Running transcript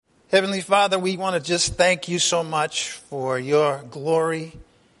Heavenly Father, we want to just thank you so much for your glory,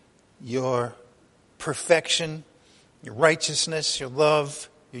 your perfection, your righteousness, your love,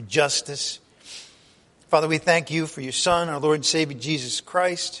 your justice. Father, we thank you for your Son, our Lord and Savior, Jesus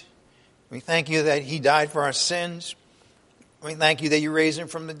Christ. We thank you that he died for our sins. We thank you that you raised him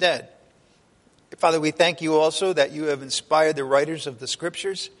from the dead. Father, we thank you also that you have inspired the writers of the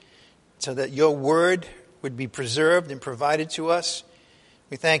Scriptures so that your word would be preserved and provided to us.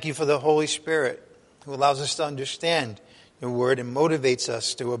 We thank you for the Holy Spirit who allows us to understand your word and motivates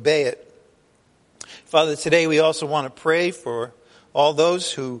us to obey it. Father, today we also want to pray for all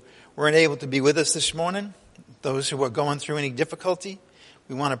those who weren't able to be with us this morning, those who are going through any difficulty.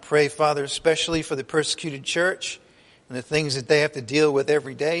 We want to pray, Father, especially for the persecuted church and the things that they have to deal with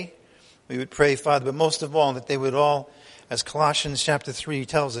every day. We would pray, Father, but most of all, that they would all, as Colossians chapter 3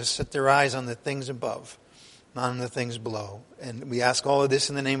 tells us, set their eyes on the things above, not on the things below. And we ask all of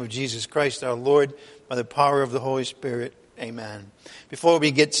this in the name of Jesus Christ, our Lord, by the power of the Holy Spirit. Amen. Before we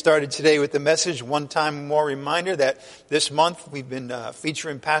get started today with the message, one time more reminder that this month we've been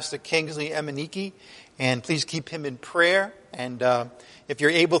featuring Pastor Kingsley Emenike, and please keep him in prayer. And if you're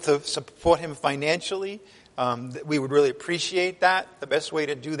able to support him financially, we would really appreciate that. The best way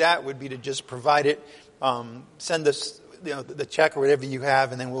to do that would be to just provide it, send us the check or whatever you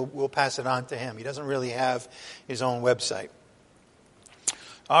have, and then we'll pass it on to him. He doesn't really have his own website.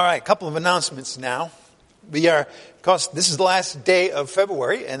 All right, a couple of announcements now. Because this is the last day of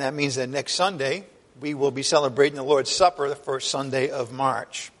February, and that means that next Sunday we will be celebrating the Lord's Supper, the first Sunday of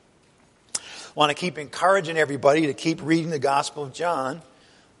March. I want to keep encouraging everybody to keep reading the Gospel of John.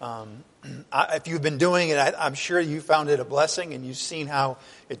 If you've been doing it, I'm sure you found it a blessing, and you've seen how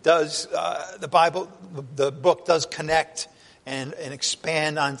it does. The Bible, the book does connect and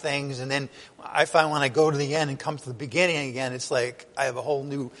expand on things. And then I find when I go to the end and come to the beginning again, it's like I have a whole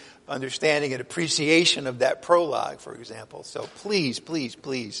new understanding and appreciation of that prologue, for example. So please, please,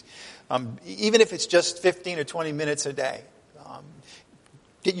 please, even if it's just 15 or 20 minutes a day,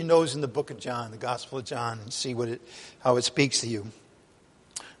 get your nose in the book of John, the Gospel of John, and see how it speaks to you.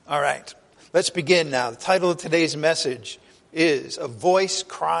 All right, let's begin now. The title of today's message is A Voice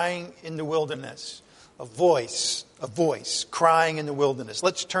Crying in the Wilderness. A voice crying in the wilderness.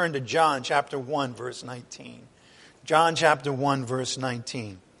 Let's turn to John chapter 1, verse 19. John chapter 1, verse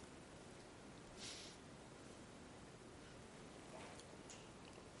 19.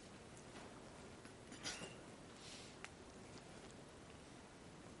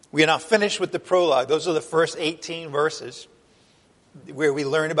 We are now finished with the prologue. Those are the first 18 verses where we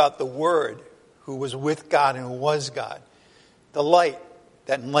learn about the Word who was with God and who was God. The light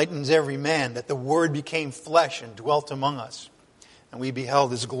that enlightens every man, that the Word became flesh and dwelt among us. And we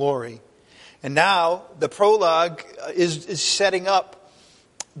beheld His glory. And now the prologue is setting up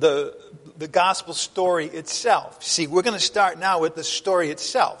the gospel story itself. See, we're going to start now with the story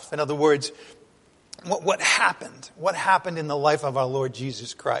itself. In other words, what happened? What happened in the life of our Lord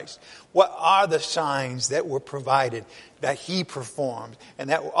Jesus Christ? What are the signs that were provided, that He performed,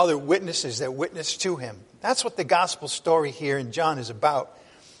 and that other witnesses that witnessed to Him? That's what the gospel story here in John is about.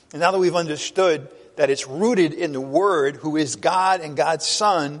 And now that we've understood that it's rooted in the Word, who is God and God's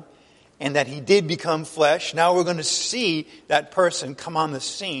Son, and that He did become flesh, now we're going to see that person come on the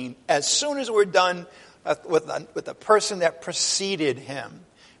scene as soon as we're done with the person that preceded Him.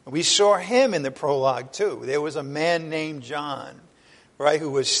 We saw him in the prologue too. There was a man named John, right,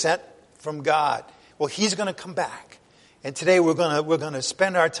 who was sent from God. Well, he's going to come back. And today we're going to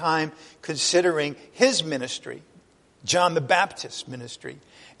spend our time considering his ministry, John the Baptist's ministry,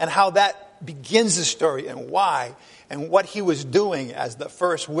 and how that begins the story and why and what he was doing as the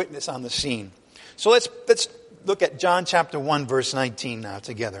first witness on the scene. So let's look at John chapter 1 verse 19 now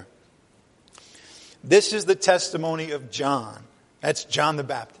together. This is the testimony of John. That's John the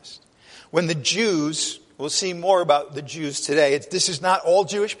Baptist. When the Jews, we'll see more about the Jews today. This is not all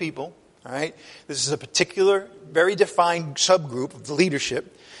Jewish people, all right? This is a particular, very defined subgroup of the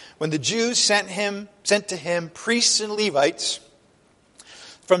leadership. When the Jews sent to him priests and Levites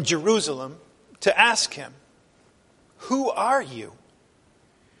from Jerusalem to ask him, "Who are you?"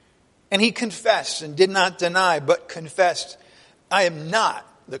 And he confessed and did not deny, but confessed, "I am not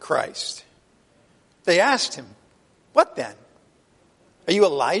the Christ." They asked him, "What then? Are you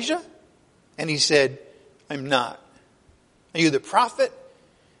Elijah?" And he said, "I'm not." "Are you the prophet?"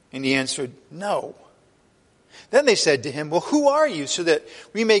 And he answered, "No." Then they said to him, "Well, who are you, so that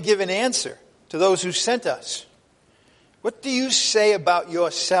we may give an answer to those who sent us? What do you say about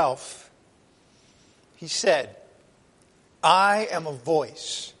yourself?" He said, "I am a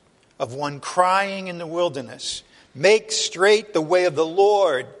voice of one crying in the wilderness, 'Make straight the way of the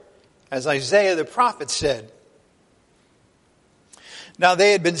Lord, as Isaiah the prophet said. Now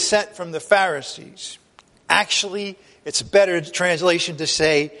they had been sent from the Pharisees. Actually, it's a better translation to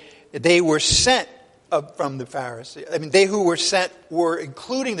say they were sent from the Pharisees. I mean, they who were sent were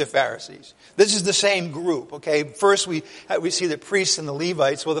including the Pharisees. This is the same group, okay? First we see the priests and the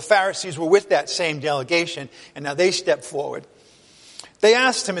Levites. Well, the Pharisees were with that same delegation, and now they stepped forward. They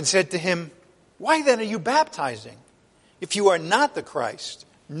asked him and said to him, "Why then are you baptizing, if you are not the Christ,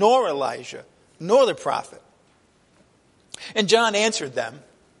 nor Elijah, nor the prophet?" And John answered them,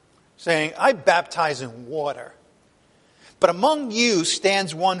 saying, "I baptize in water, but among you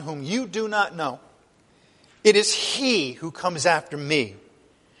stands one whom you do not know. It is he who comes after me,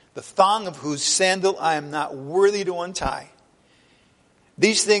 the thong of whose sandal I am not worthy to untie."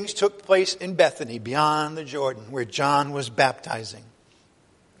 These things took place in Bethany, beyond the Jordan, where John was baptizing.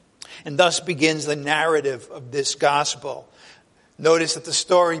 And thus begins the narrative of this gospel. Notice that the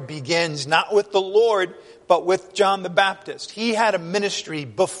story begins not with the Lord, but with John the Baptist. He had a ministry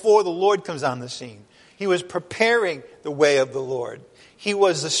before the Lord comes on the scene. He was preparing the way of the Lord. He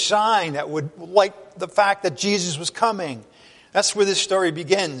was the sign that would light the fact that Jesus was coming. That's where this story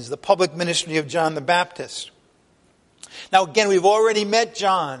begins, the public ministry of John the Baptist. Now again, we've already met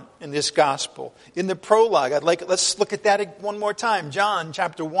John in this gospel. In the prologue, let's look at that one more time. John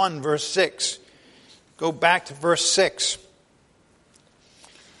chapter 1, verse 6. Go back to verse 6.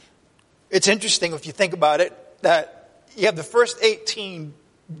 It's interesting if you think about it, that you have the first 18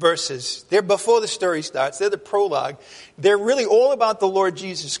 verses. They're before the story starts. They're the prologue. They're really all about the Lord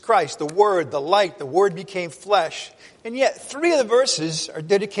Jesus Christ, the Word, the light. The Word became flesh. And yet 3 of the verses are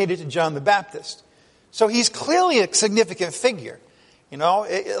dedicated to John the Baptist. So he's clearly a significant figure. You know,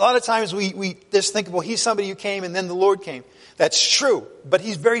 a lot of times we just think, well, he's somebody who came and then the Lord came. That's true, but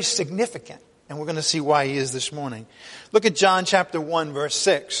he's very significant. And we're going to see why he is this morning. Look at John chapter 1, verse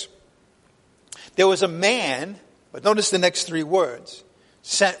 6. There was a man, but notice the next 3 words,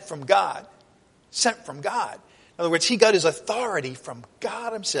 sent from God. Sent from God. In other words, he got his authority from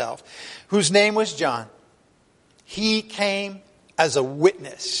God himself, whose name was John. He came as a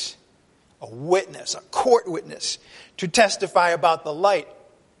witness, a court witness, to testify about the light.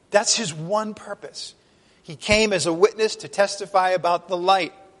 That's his one purpose. He came as a witness to testify about the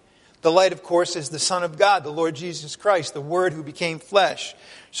light. The light, of course, is the Son of God, the Lord Jesus Christ, the Word who became flesh,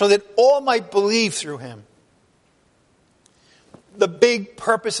 so that all might believe through him. The big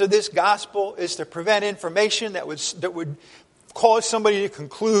purpose of this gospel is to prevent information that would cause somebody to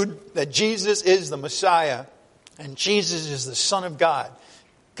conclude that Jesus is the Messiah and Jesus is the Son of God,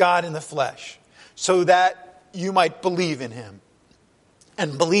 God in the flesh, so that you might believe in him,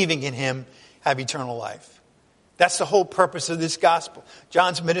 and believing in him have eternal life. That's the whole purpose of this gospel.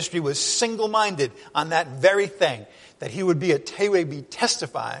 John's ministry was single-minded on that very thing, that he would be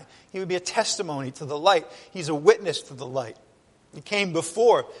testifying. He would be a testimony to the light. He's a witness to the light. He came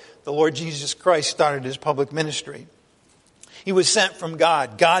before the Lord Jesus Christ started his public ministry. He was sent from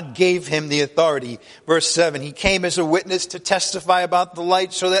God. God gave him the authority. Verse 7, he came as a witness to testify about the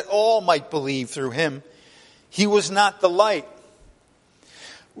light so that all might believe through him. He was not the light.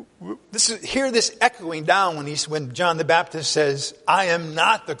 Hear this echoing down when John the Baptist says, "I am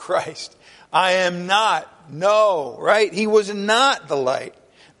not the Christ. I am not." No, right? He was not the light,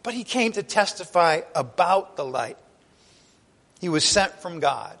 but he came to testify about the light. He was sent from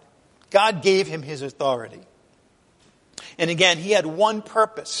God. God gave him his authority. And again, he had one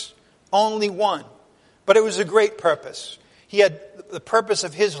purpose, only one, but it was a great purpose. He had the purpose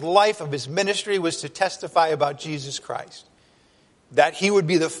of his life, of his ministry, was to testify about Jesus Christ. That he would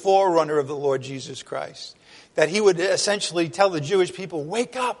be the forerunner of the Lord Jesus Christ. That he would essentially tell the Jewish people,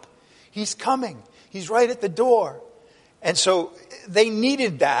 wake up, he's coming, he's right at the door. And so they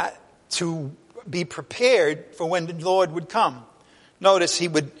needed that to be prepared for when the Lord would come. Notice he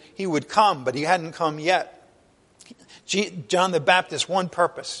would come, but he hadn't come yet. John the Baptist, one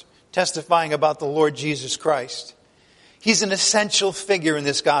purpose, testifying about the Lord Jesus Christ. He's an essential figure in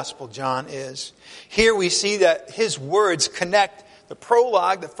this gospel, John is. Here we see that his words connect the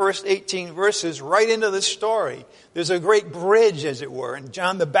prologue, the first 18 verses, right into the story. There's a great bridge, as it were, and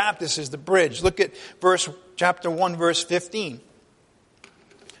John the Baptist is the bridge. Look at chapter 1, verse 15.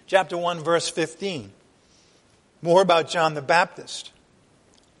 Chapter 1, verse 15. More about John the Baptist.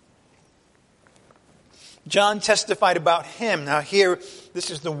 John testified about him. Now here,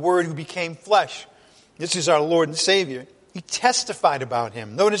 this is the Word who became flesh. This is our Lord and Savior. He testified about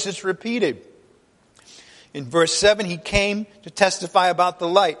him. Notice it's repeated. In verse 7, he came to testify about the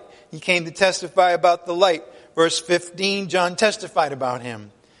light. He came to testify about the light. Verse 15, John testified about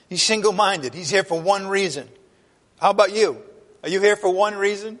him. He's single-minded. He's here for one reason. How about you? Are you here for one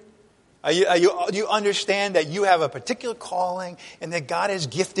reason? Do you understand that you have a particular calling and that God has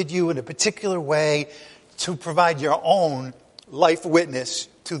gifted you in a particular way to provide your own life witness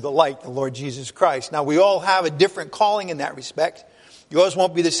to the light, the Lord Jesus Christ? Now, we all have a different calling in that respect. Yours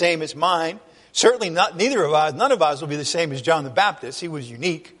won't be the same as mine. Certainly none of ours will be the same as John the Baptist. He was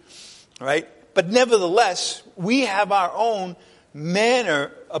unique, right? But nevertheless, we have our own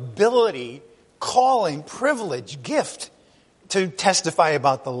manner, ability, calling, privilege, gift to testify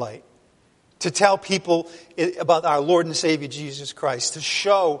about the light, to tell people about our Lord and Savior Jesus Christ, to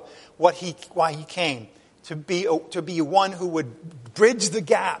show why He came, to be one who would bridge the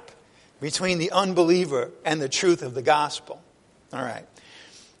gap between the unbeliever and the truth of the gospel. All right.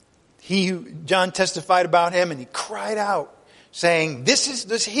 John testified about Him and he cried out, saying, this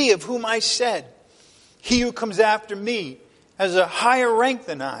is He of whom I said, He who comes after me has a higher rank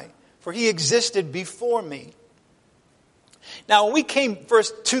than I, for He existed before me. Now, when we came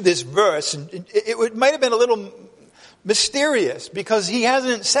first to this verse, and it might have been a little mysterious because He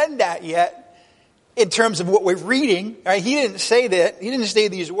hasn't said that yet in terms of what we're reading. Right? He didn't say that. He didn't say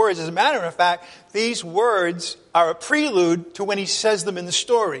these words. As a matter of fact, these words are a prelude to when He says them in the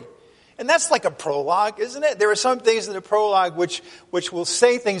story. And that's like a prologue, isn't it? There are some things in the prologue which will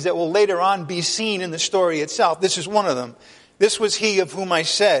say things that will later on be seen in the story itself. This is one of them. This was He of whom I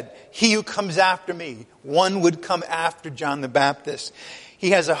said, He who comes after me. One would come after John the Baptist. He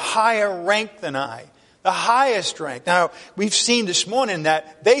has a higher rank than I. The highest rank. Now, we've seen this morning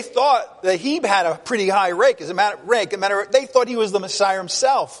that they thought that He had a pretty high rank. As a matter of they thought He was the Messiah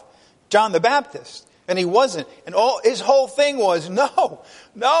Himself, John the Baptist. And He wasn't. And his whole thing was,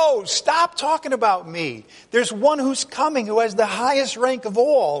 no, stop talking about me. There's one who's coming who has the highest rank of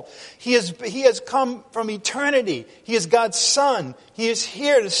all. He has come from eternity. He is God's Son. He is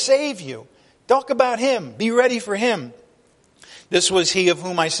here to save you. Talk about Him. Be ready for Him. This was He of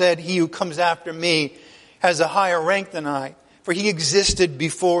whom I said, He who comes after me has a higher rank than I. For He existed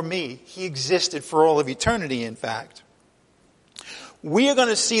before me. He existed for all of eternity, in fact. We are going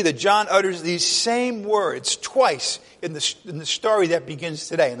to see that John utters these same words twice in the story that begins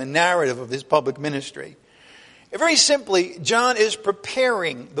today, in the narrative of His public ministry. Very simply, John is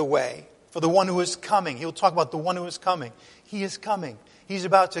preparing the way for the one who is coming. He'll talk about the one who is coming. He is coming. He's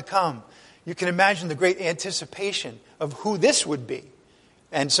about to come. You can imagine the great anticipation of who this would be.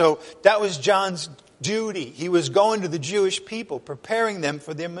 And so that was John's duty. He was going to the Jewish people, preparing them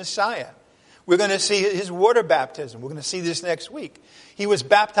for their Messiah. We're going to see His water baptism. We're going to see this next week. He was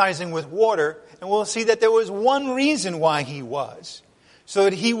baptizing with water, and we'll see that there was one reason why He was. So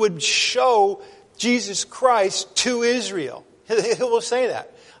that He would show Jesus Christ to Israel. He will say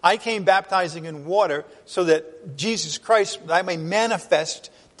that. I came baptizing in water so that Jesus Christ, I may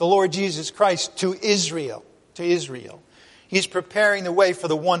manifest the Lord Jesus Christ to Israel. To Israel. He's preparing the way for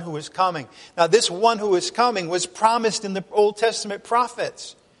the one who is coming. Now, this one who is coming was promised in the Old Testament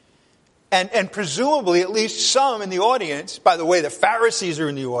prophets. And presumably, at least some in the audience, by the way, the Pharisees are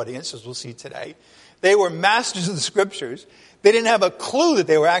in the audience, as we'll see today. They were masters of the Scriptures. They didn't have a clue that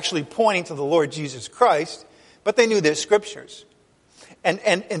they were actually pointing to the Lord Jesus Christ, but they knew their Scriptures.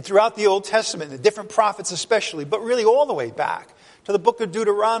 And throughout the Old Testament, the different prophets especially, but really all the way back to the book of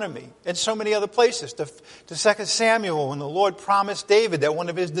Deuteronomy and so many other places, to 2 Samuel, when the Lord promised David that one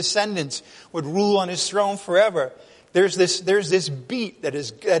of his descendants would rule on his throne forever. There's this beat that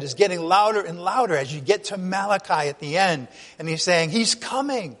is getting louder and louder as you get to Malachi at the end. And He's saying, He's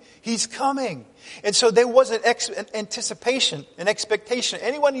coming. He's coming. And so there was an anticipation, an expectation.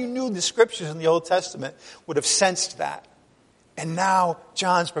 Anyone who knew the Scriptures in the Old Testament would have sensed that. And now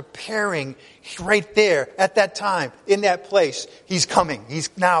John's preparing right there at that time, in that place. He's coming. He's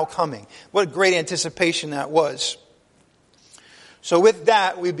now coming. What a great anticipation that was. So with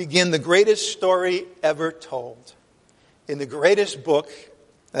that, we begin the greatest story ever told. In the greatest book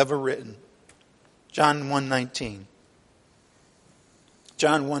ever written. John 1:19.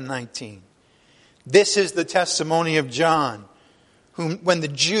 John 1:19. This is the testimony of John, whom when the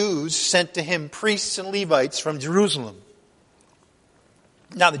Jews sent to him priests and Levites from Jerusalem.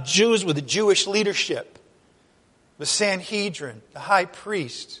 Now the Jews were the Jewish leadership, the Sanhedrin, the high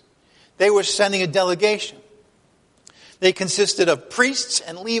priests. They were sending a delegation. They consisted of priests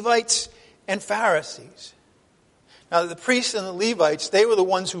and Levites and Pharisees. Now, the priests and the Levites, they were the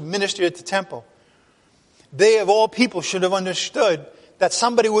ones who ministered at the temple. They, of all people, should have understood that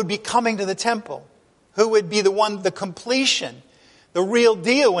somebody would be coming to the temple who would be the completion, the real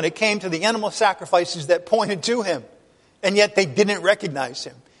deal when it came to the animal sacrifices that pointed to Him. And yet they didn't recognize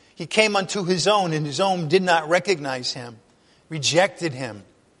Him. He came unto His own, and His own did not recognize Him, rejected Him.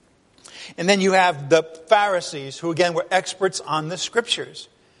 And then you have the Pharisees, who again were experts on the Scriptures.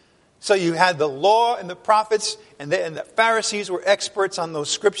 So you had the law and the prophets, and the Pharisees were experts on those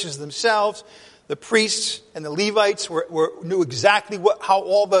scriptures themselves. The priests and the Levites knew exactly how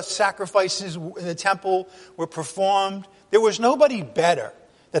all the sacrifices in the temple were performed. There was nobody better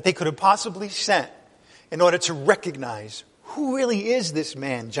that they could have possibly sent in order to recognize who really is this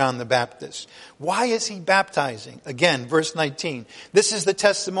man, John the Baptist. Why is he baptizing? Again, verse 19. This is the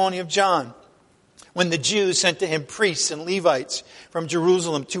testimony of John, when the Jews sent to him priests and Levites from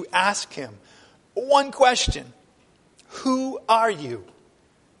Jerusalem to ask him one question: who are you?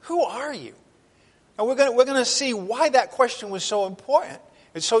 Who are you? And we're going to see why that question was so important.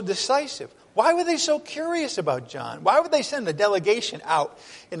 It's so decisive. Why were they so curious about John? Why would they send a delegation out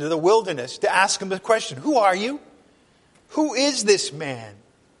into the wilderness to ask him the question, who are you? Who is this man?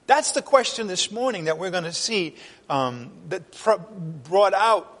 That's the question this morning that we're going to see brought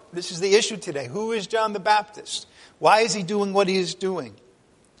out. This is the issue today. Who is John the Baptist? Why is he doing what he is doing?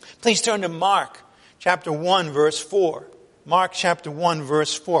 Please turn to Mark chapter 1, verse 4. Mark chapter 1,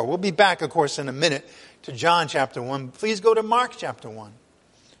 verse 4. We'll be back, of course, in a minute to John chapter 1. Please go to Mark chapter 1.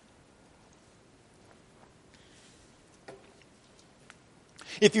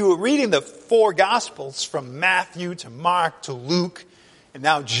 If you were reading the four Gospels from Matthew to Mark to Luke and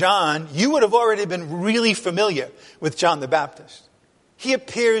now John, you would have already been really familiar with John the Baptist. He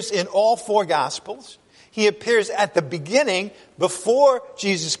appears in all four Gospels. He appears at the beginning, before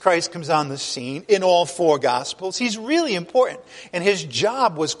Jesus Christ comes on the scene, in all four Gospels. He's really important, and his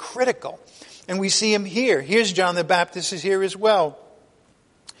job was critical. And we see him here. Here's John the Baptist is here as well.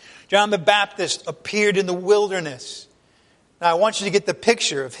 John the Baptist appeared in the wilderness. Now, I want you to get the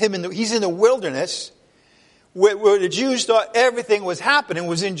picture of him. He's in the wilderness where the Jews thought everything was happening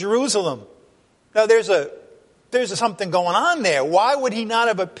was in Jerusalem. Now, there's something going on there. Why would he not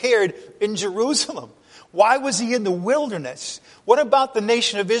have appeared in Jerusalem? Why was he in the wilderness? What about the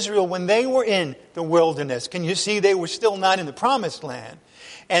nation of Israel when they were in the wilderness? Can you see they were still not in the promised land?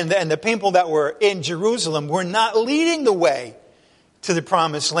 And the people that were in Jerusalem were not leading the way to the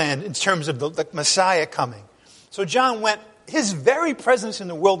promised land in terms of the Messiah coming. So John went, his very presence in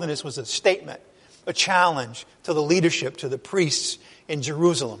the wilderness was a statement, a challenge to the leadership, to the priests in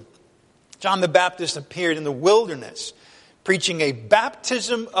Jerusalem. John the Baptist appeared in the wilderness, preaching a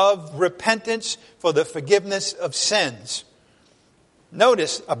baptism of repentance for the forgiveness of sins.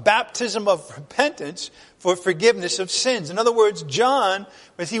 Notice, a baptism of repentance for forgiveness of sins. In other words, John,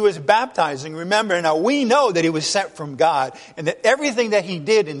 as he was baptizing, remember, now we know that he was sent from God, and that everything that he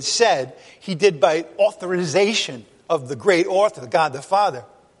did and said, he did by authorization of the great author, God the Father.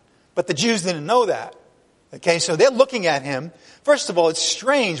 But the Jews didn't know that. Okay, so they're looking at him. First of all, it's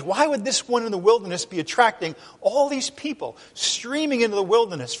strange. Why would this one in the wilderness be attracting all these people streaming into the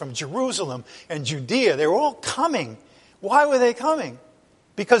wilderness from Jerusalem and Judea? They were all coming. Why were they coming?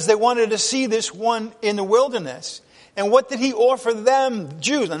 Because they wanted to see this one in the wilderness. And what did he offer them,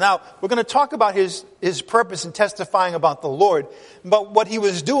 Jews? And now, we're going to talk about his purpose in testifying about the Lord. But what he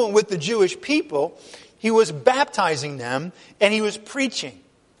was doing with the Jewish people, he was baptizing them and he was preaching.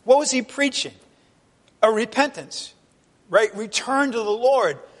 What was he preaching? A repentance, right? Return to the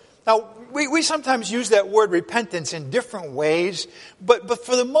Lord. Now, we sometimes use that word repentance in different ways, but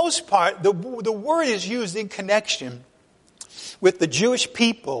for the most part, the word is used in connection with the Jewish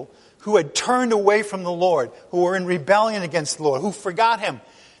people who had turned away from the Lord, who were in rebellion against the Lord, who forgot him.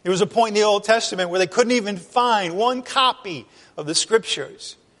 There was a point in the Old Testament where they couldn't even find one copy of the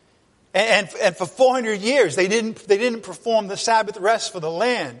Scriptures. And for 400 years, they didn't perform the Sabbath rest for the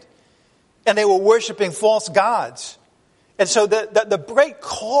land. And they were worshiping false gods. And so the great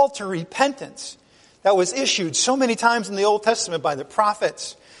call to repentance that was issued so many times in the Old Testament by the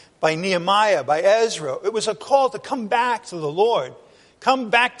prophets, by Nehemiah, by Ezra, it was a call to come back to the Lord.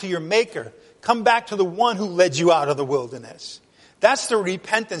 Come back to your Maker. Come back to the one who led you out of the wilderness. That's the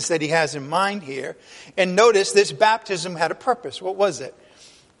repentance that he has in mind here. And notice this baptism had a purpose. What was it?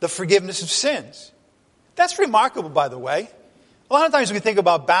 The forgiveness of sins. That's remarkable, by the way. A lot of times we think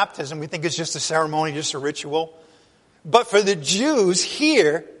about baptism, we think it's just a ceremony, just a ritual. But for the Jews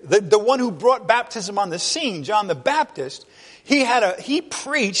here, the one who brought baptism on the scene, John the Baptist, he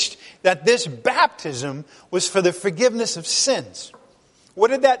preached that this baptism was for the forgiveness of sins.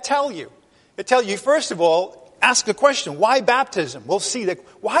 What did that tell you? It tells you, first of all, ask a question. Why baptism? We'll see that.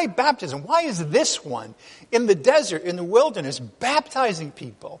 Why baptism? Why is this one in the desert, in the wilderness, baptizing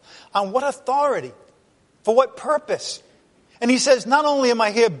people? On what authority? For what purpose? And he says, not only am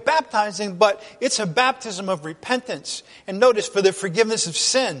I here baptizing, but it's a baptism of repentance. And notice, for the forgiveness of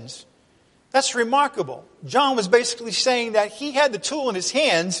sins. That's remarkable. John was basically saying that he had the tool in his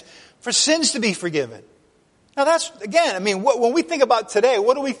hands for sins to be forgiven. Now that's, again, I mean, when we think about today,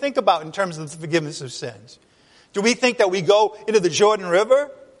 what do we think about in terms of the forgiveness of sins? Do we think that we go into the Jordan River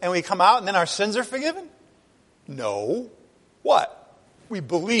and we come out and then our sins are forgiven? No. What? We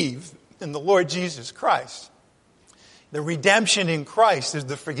believe in the Lord Jesus Christ. The redemption in Christ is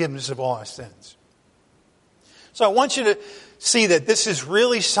the forgiveness of all our sins. So I want you to see that this is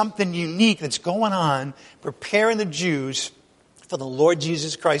really something unique that's going on, preparing the Jews for the Lord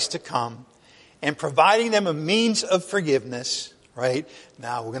Jesus Christ to come and providing them a means of forgiveness, right?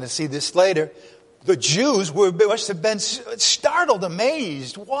 Now, we're going to see this later. The Jews must have been startled,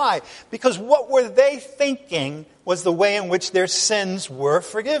 amazed. Why? Because what were they thinking was the way in which their sins were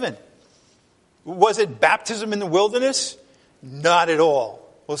forgiven. Was it baptism in the wilderness? Not at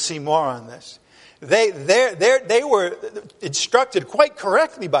all. We'll see more on this. They were instructed quite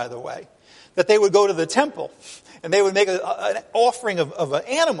correctly, by the way, that they would go to the temple and they would make an offering of an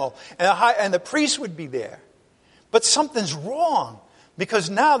animal and the priest would be there. But something's wrong because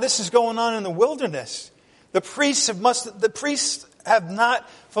now this is going on in the wilderness. The priests have not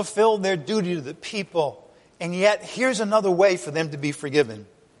fulfilled their duty to the people, and yet here's another way for them to be forgiven.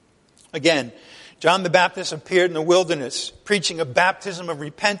 Again, John the Baptist appeared in the wilderness, preaching a baptism of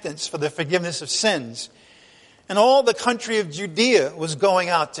repentance for the forgiveness of sins. And all the country of Judea was going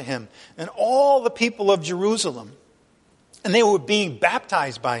out to him, and all the people of Jerusalem. And they were being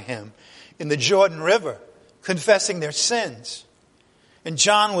baptized by him in the Jordan River, confessing their sins. And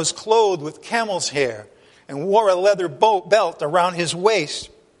John was clothed with camel's hair and wore a leather belt around his waist.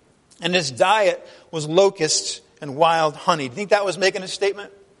 And his diet was locusts and wild honey. Do you think that was making a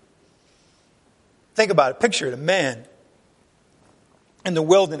statement? Think about it. Picture it. A man in the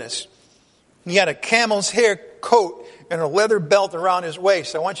wilderness. He had a camel's hair coat and a leather belt around his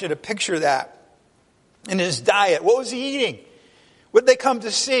waist. I want you to picture that. In his diet, what was he eating? What did they come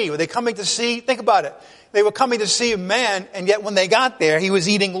to see? Were they coming to see? Think about it. They were coming to see a man, and yet when they got there, he was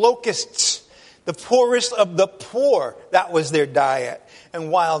eating locusts. The poorest of the poor. That was their diet.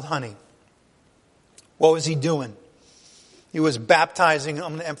 And wild honey. What was he doing? He was baptizing, I'm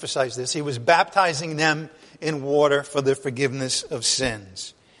going to emphasize this, he was baptizing them in water for the forgiveness of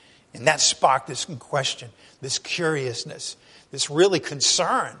sins. And that sparked this question, this curiousness, this really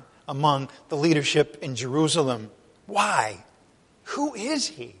concern among the leadership in Jerusalem. Why? Who is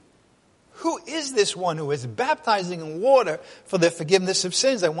he? Who is this one who is baptizing in water for the forgiveness of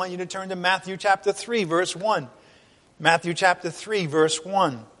sins? I want you to turn to Matthew chapter 3, verse 1. Matthew chapter 3, verse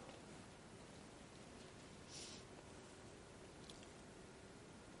 1.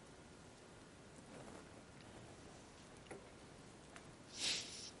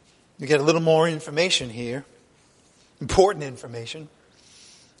 We get a little more information here. Important information.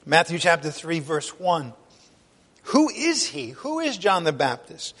 Matthew chapter 3, verse 1. Who is he? Who is John the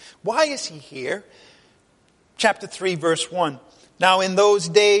Baptist? Why is he here? Chapter 3, verse 1. Now in those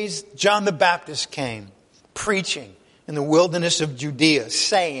days, John the Baptist came, preaching in the wilderness of Judea,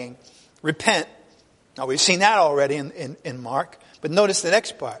 saying, repent. Now we've seen that already in Mark. But notice the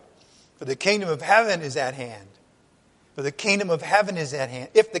next part. For the kingdom of heaven is at hand. For the kingdom of heaven is at hand.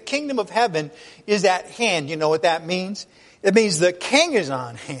 If the kingdom of heaven is at hand, you know what that means? It means the king is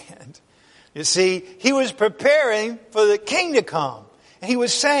on hand. You see, he was preparing for the king to come. And he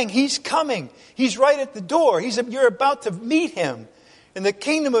was saying, he's coming. He's right at the door. You're about to meet him in the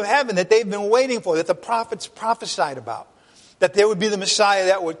kingdom of heaven that they've been waiting for, that the prophets prophesied about. That there would be the Messiah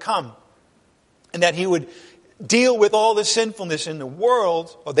that would come. And that he would deal with all the sinfulness in the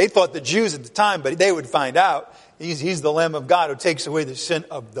world. Well, they thought the Jews at the time, but they would find out. He's the Lamb of God who takes away the sin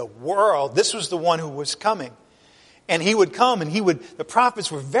of the world. This was the one who was coming. And he would come and the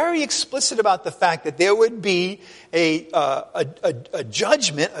prophets were very explicit about the fact that there would be a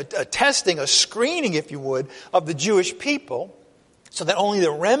judgment, a testing, a screening, if you would, of the Jewish people so that only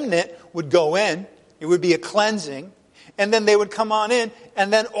the remnant would go in. It would be a cleansing. And then they would come on in,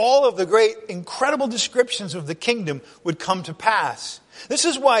 and then all of the great, incredible descriptions of the kingdom would come to pass. This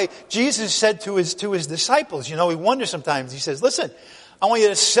is why Jesus said to his disciples, you know, we wonder sometimes, he says, listen, I want you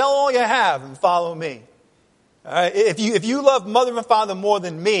to sell all you have and follow me. All right? If you love mother and father more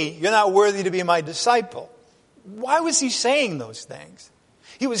than me, you're not worthy to be my disciple. Why was he saying those things?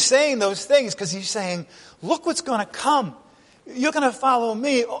 He was saying those things because he's saying, look what's going to come. You're going to follow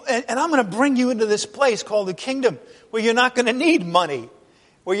me, and I'm going to bring you into this place called the kingdom where you're not going to need money,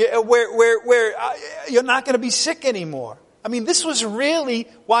 where you're not going to be sick anymore. I mean, this was really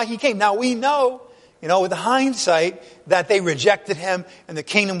why he came. Now we know, with hindsight, that they rejected him and the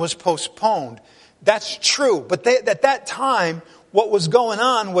kingdom was postponed. That's true. But at that time, what was going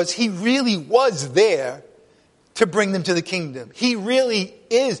on was he really was there to bring them to the kingdom. He really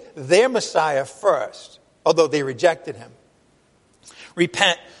is their Messiah first. although they rejected him.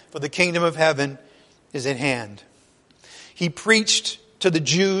 Repent, for the kingdom of heaven is at hand. He preached to the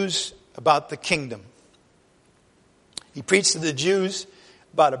Jews about the kingdom. He preached to the Jews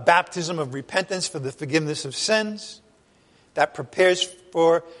about a baptism of repentance for the forgiveness of sins that prepares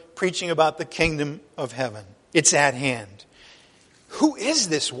for preaching about the kingdom of heaven. It's at hand. Who is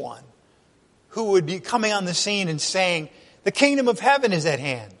this one who would be coming on the scene and saying, the kingdom of heaven is at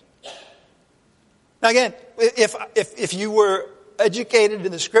hand? Now again, if you were educated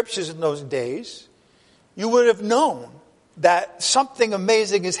in the scriptures in those days, you would have known that something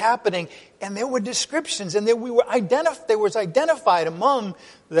amazing is happening, and there were descriptions, and there was identified among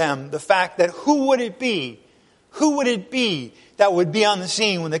them the fact that who would it be that would be on the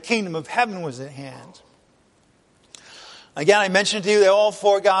scene when the kingdom of heaven was at hand? Again, I mentioned to you that all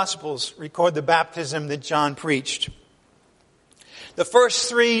four Gospels record the baptism that John preached. The first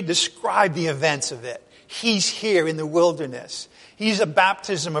three describe the events of it. He's here in the wilderness. He's a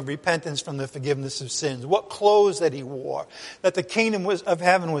baptism of repentance from the forgiveness of sins. What clothes that he wore. That the kingdom of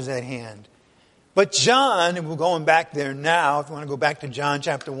heaven was at hand. But John, and we're going back there now, if you want to go back to John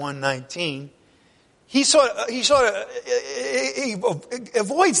chapter 1:19, he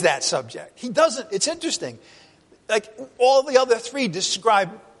avoids that subject. He doesn't. It's interesting. Like all the other three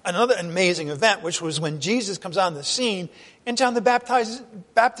describe another amazing event, which was when Jesus comes on the scene and John the Baptist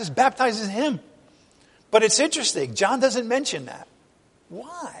baptizes him. But it's interesting. John doesn't mention that.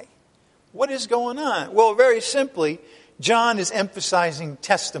 Why? What is going on? Well, very simply, John is emphasizing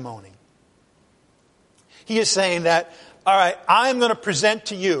testimony. He is saying that, all right, I'm going to present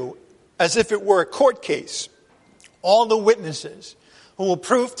to you, as if it were a court case, all the witnesses who will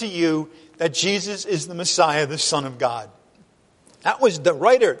prove to you that Jesus is the Messiah, the Son of God. That was the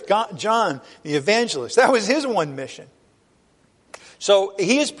writer, John, the evangelist. That was his one mission. So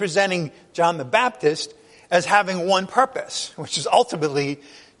he is presenting John the Baptist as having one purpose, which is ultimately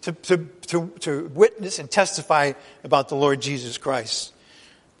to witness and testify about the Lord Jesus Christ.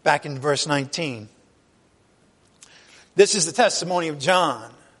 Back in verse 19. This is the testimony of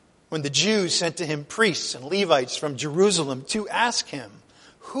John, when the Jews sent to him priests and Levites from Jerusalem to ask him,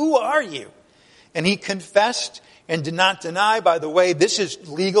 "Who are you?" And he confessed and did not deny. By the way, this is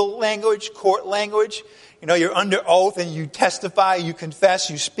legal language, court language. You know, you're under oath and you testify, you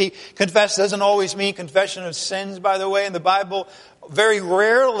confess, you speak. Confess doesn't always mean confession of sins, by the way, in the Bible. Very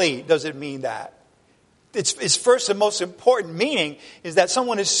rarely does it mean that. Its first and most important meaning is that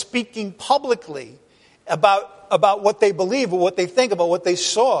someone is speaking publicly about what they believe or what they think about what they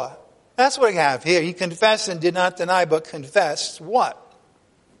saw. That's what I have here. He confessed and did not deny, but confessed what?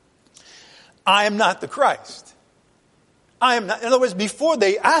 I am not the Christ. I am not. In other words, before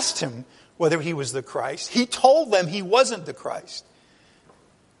they asked him whether he was the Christ, he told them he wasn't the Christ.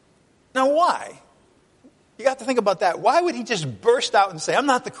 Now why? You got to think about that. Why would he just burst out and say, I'm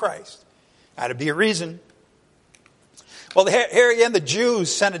not the Christ? Had to be a reason. Well, here again, the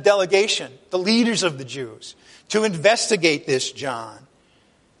Jews sent a delegation, the leaders of the Jews, to investigate this John.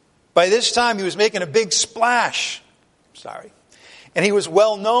 By this time, he was making a big splash. And he was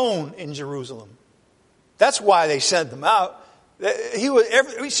well known in Jerusalem. That's why they sent him out. He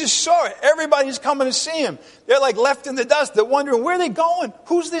just saw it. Everybody's coming to see him. They're like left in the dust. They're wondering, where are they going?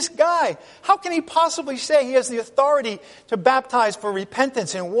 Who's this guy? How can he possibly say he has the authority to baptize for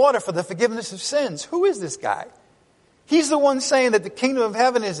repentance in water for the forgiveness of sins? Who is this guy? He's the one saying that the kingdom of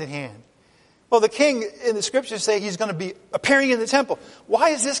heaven is at hand. Well, the king in the scriptures say he's going to be appearing in the temple. Why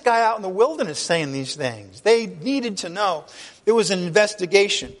is this guy out in the wilderness saying these things? They needed to know. There was an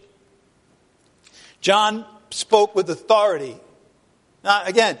investigation. John spoke with authority. Now,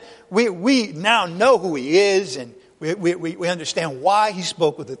 again, we now know who he is, and we understand why he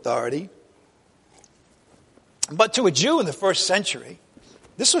spoke with authority. But to a Jew in the first century,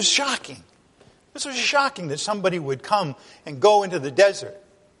 this was shocking. This was shocking that somebody would come and go into the desert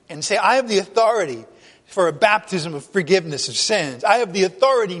and say, I have the authority for a baptism of forgiveness of sins. I have the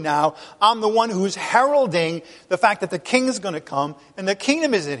authority now. I'm the one who's heralding the fact that the king is going to come and the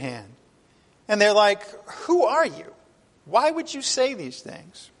kingdom is at hand. And they're like, who are you? Why would you say these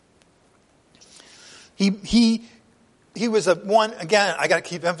things? He was a one, again, I got to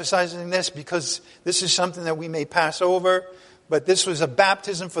keep emphasizing this because this is something that we may pass over, but this was a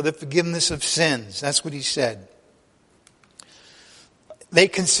baptism for the forgiveness of sins. That's what he said. They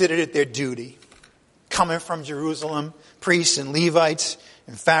considered it their duty. Coming from Jerusalem, priests and Levites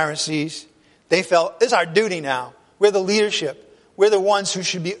and Pharisees, they felt, it's our duty now. We're the leadership. We're the ones who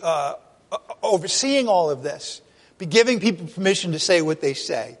should be overseeing all of this. be giving people permission to say what they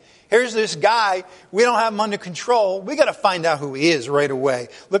say. Here's this guy. We don't have him under control. We got to find out who he is right away.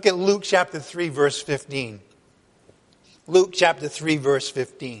 Look at Luke chapter 3, verse 15. Luke chapter 3, verse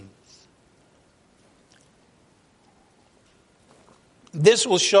 15. This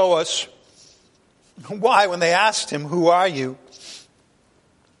will show us why, when they asked him, "Who are you?"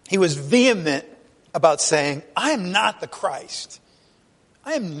 he was vehement about saying, "I am not the Christ.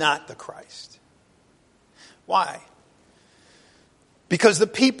 I am not the Christ." Why? Because the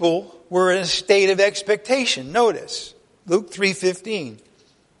people were in a state of expectation. Notice, Luke 3:15.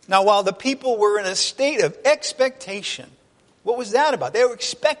 Now, while the people were in a state of expectation, what was that about? They were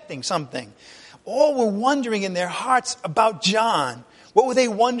expecting something. All were wondering in their hearts about John. What were they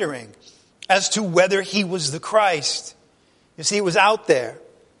wondering? As to whether he was the Christ. You see, it was out there.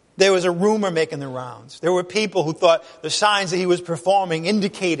 There was a rumor making the rounds. There were people who thought the signs that he was performing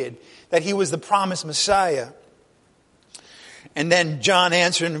indicated that he was the promised Messiah. And then John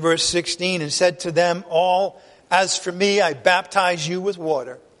answered in verse 16 and said to them all, "As for me, I baptize you with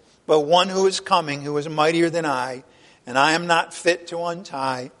water. But one who is coming, who is mightier than I, and I am not fit to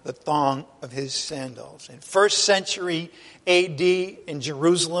untie the thong of his sandals." In 1st century AD in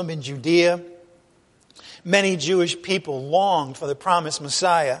Jerusalem, in Judea, many Jewish people longed for the promised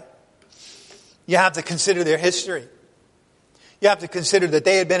Messiah. You have to consider their history. You have to consider that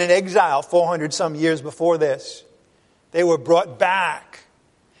they had been in exile 400 some years before this. They were brought back.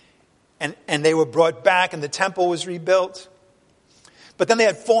 And they were brought back and the temple was rebuilt. But then they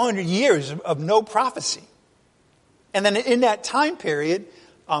had 400 years of no prophecy. And then in that time period,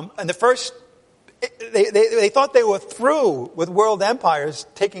 and the first, they thought they were through with world empires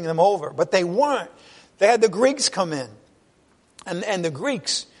taking them over, but they weren't. They had the Greeks come in, and the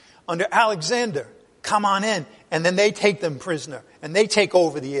Greeks under Alexander come on in, and then they take them prisoner, and they take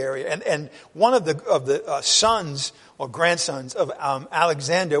over the area. And one of the sons or grandsons of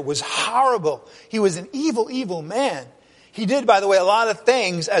Alexander was horrible. He was an evil man. He did, by the way, a lot of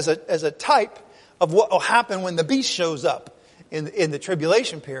things as a type of what will happen when the beast shows up in the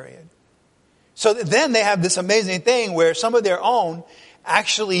tribulation period. So then they have this amazing thing where some of their own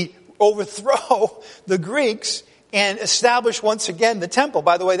actually overthrow the Greeks and establish once again the temple.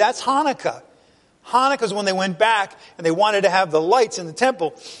 By the way, that's Hanukkah. Hanukkah is when they went back and they wanted to have the lights in the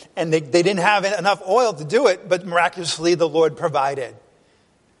temple, and they didn't have enough oil to do it, but miraculously the Lord provided.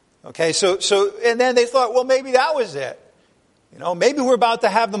 Okay, so and then they thought, well, maybe that was it. Maybe we're about to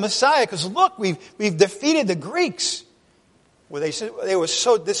have the Messiah, because look, we've defeated the Greeks. Well, they were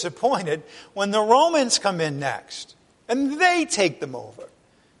so disappointed when the Romans come in next, and they take them over.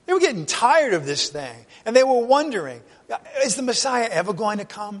 They were getting tired of this thing, and they were wondering, is the Messiah ever going to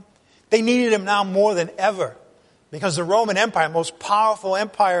come? They needed him now more than ever, because the Roman Empire, most powerful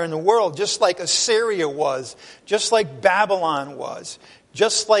empire in the world, just like Assyria was, just like Babylon was,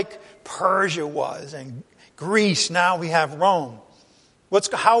 just like Persia was, and Greece, now we have Rome.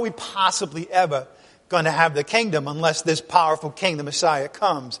 How are we possibly ever going to have the kingdom unless this powerful king, the Messiah,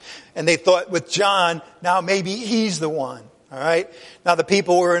 comes? And they thought with John, now maybe he's the one. All right? Now the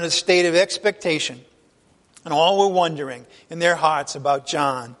people were in a state of expectation, and all were wondering in their hearts about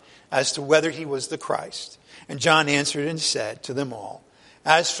John as to whether he was the Christ. And John answered and said to them all,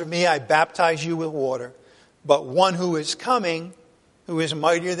 "As for me, I baptize you with water, but one who is coming, who is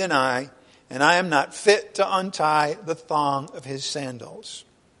mightier than I, and I am not fit to untie the thong of his sandals."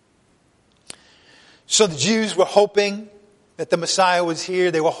 So the Jews were hoping that the Messiah was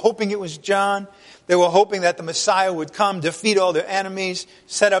here. They were hoping it was John. They were hoping that the Messiah would come, defeat all their enemies,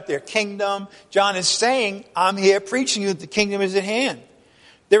 set up their kingdom. John is saying, I'm here preaching you that the kingdom is at hand.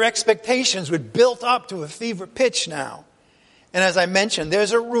 Their expectations were built up to a fever pitch now. And as I mentioned,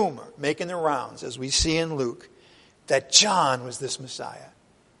 there's a rumor making the rounds, as we see in Luke, that John was this Messiah.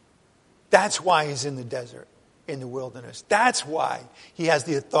 That's why he's in the desert, in the wilderness. That's why he has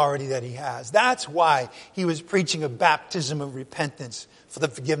the authority that he has. That's why he was preaching a baptism of repentance for the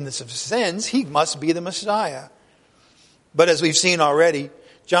forgiveness of sins. He must be the Messiah. But as we've seen already,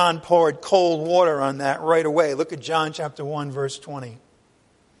 John poured cold water on that right away. Look at John chapter 1, verse 20.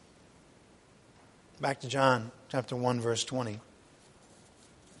 Back to John chapter 1, verse 20.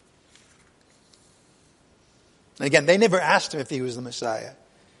 Again, they never asked him if he was the Messiah.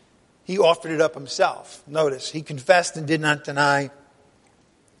 He offered it up himself. Notice, he confessed and did not deny,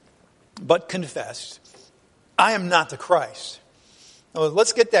 but confessed, I am not the Christ. Now,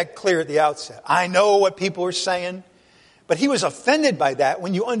 let's get that clear at the outset. I know what people are saying, but he was offended by that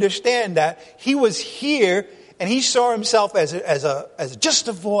when you understand that he was here and he saw himself as just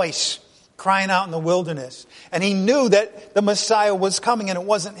a voice crying out in the wilderness. And he knew that the Messiah was coming and it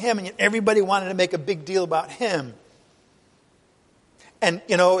wasn't him, and yet everybody wanted to make a big deal about him. And,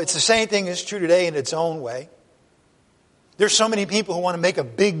 it's the same thing is true today in its own way. There's so many people who want to make a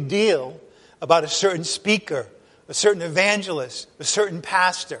big deal about a certain speaker, a certain evangelist, a certain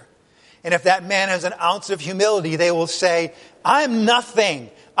pastor. And if that man has an ounce of humility, they will say, I'm nothing.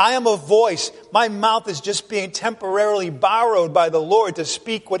 I am a voice. My mouth is just being temporarily borrowed by the Lord to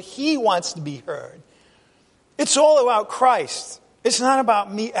speak what He wants to be heard. It's all about Christ. It's not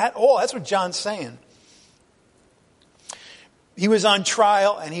about me at all. That's what John's saying. He was on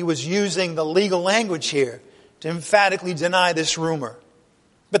trial and he was using the legal language here to emphatically deny this rumor.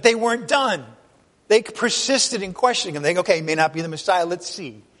 But they weren't done. They persisted in questioning him. They go, okay, he may not be the Messiah. Let's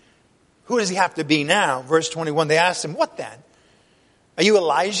see. Who does he have to be now? Verse 21, they asked him, what then? Are you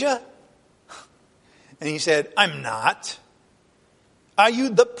Elijah? And he said, I'm not. Are you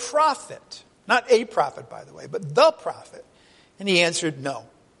the prophet? Not a prophet, by the way, but the prophet. And he answered, no.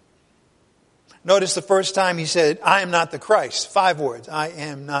 Notice the first time he said, I am not the Christ. 5 words, I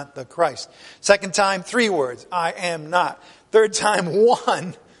am not the Christ. Second time, 3 words, I am not. Third time,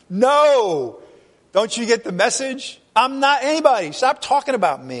 1. No. Don't you get the message? I'm not anybody. Stop talking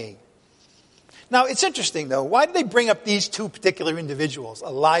about me. Now, it's interesting, though. Why did they bring up these 2 particular individuals,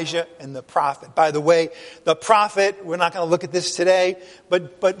 Elijah and the prophet? By the way, the prophet, we're not going to look at this today,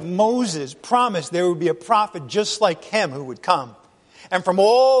 but Moses promised there would be a prophet just like him who would come. And from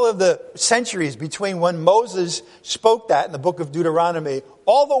all of the centuries between when Moses spoke that in the book of Deuteronomy,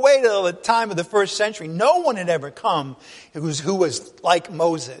 all the way to the time of the 1st century, no one had ever come who was like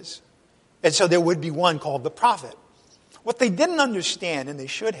Moses. And so there would be one called the prophet. What they didn't understand, and they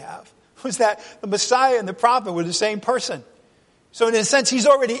should have, was that the Messiah and the prophet were the same person. So in a sense, he's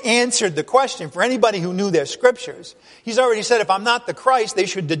already answered the question for anybody who knew their scriptures. He's already said, if I'm not the Christ, they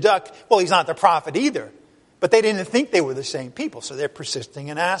should deduct, well, he's not the prophet either. But they didn't think they were the same people, so they're persisting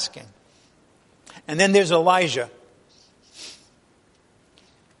and asking. And then there's Elijah.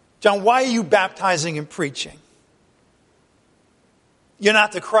 John, why are you baptizing and preaching? You're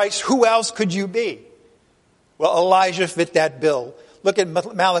not the Christ. Who else could you be? Well, Elijah fit that bill. Look at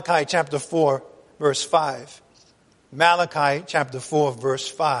Malachi chapter 4, verse 5. Malachi chapter 4, verse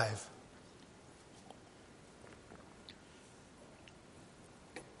 5.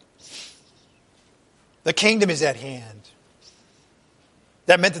 The kingdom is at hand.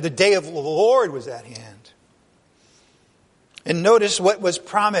 That meant that the day of the Lord was at hand. And notice what was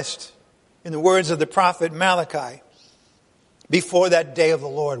promised in the words of the prophet Malachi. Before that day of the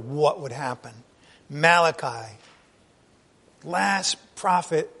Lord, what would happen? Malachi, last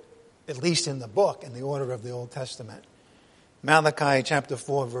prophet, at least in the book, in the order of the Old Testament. Malachi chapter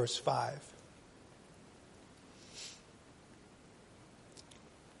 4, verse 5.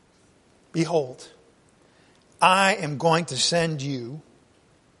 Behold, I am going to send you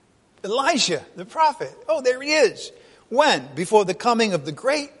Elijah, the prophet. Oh, there he is. When? Before the coming of the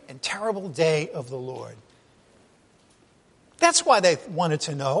great and terrible day of the Lord. That's why they wanted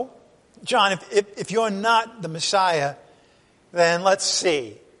to know. John, if you're not the Messiah, then let's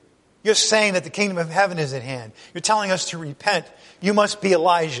see. You're saying that the kingdom of heaven is at hand. You're telling us to repent. You must be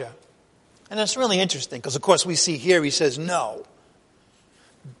Elijah. And that's really interesting because, of course, we see here he says no.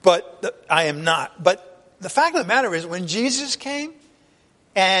 But I am not. But the fact of the matter is, when Jesus came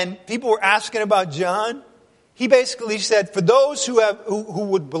and people were asking about John, he basically said, for those who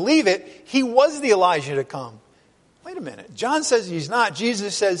would believe it, he was the Elijah to come. Wait a minute. John says he's not.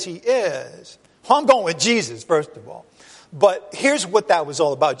 Jesus says he is. Well, I'm going with Jesus, first of all. But here's what that was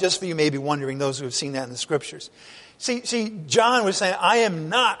all about, just for you maybe wondering, those who have seen that in the scriptures. See, John was saying, I am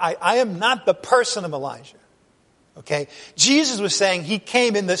not the person of Elijah. Okay? Jesus was saying he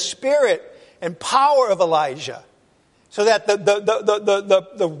came in the spirit and power of Elijah. So that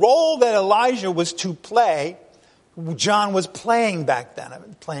the role that Elijah was to play, John was playing back then. I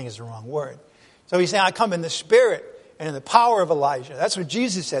mean, playing is the wrong word. So he's saying, I come in the spirit and in the power of Elijah. That's what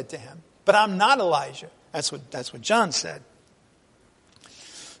Jesus said to him. But I'm not Elijah. That's what John said.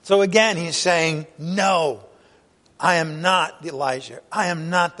 So again, he's saying, no, I am not the Elijah. I am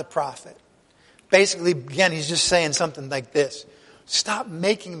not the prophet. Basically, again, he's just saying something like this. Stop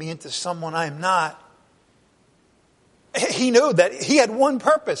making me into someone I am not. He knew that he had one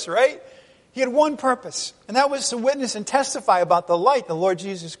purpose, right? He had one purpose. And that was to witness and testify about the light, the Lord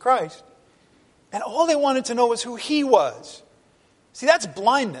Jesus Christ. And all they wanted to know was who he was. See, that's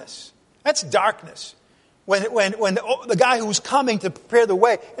blindness. That's darkness. When the guy who was coming to prepare the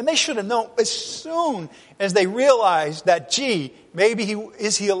way, and they should have known as soon as they realized that, gee, maybe he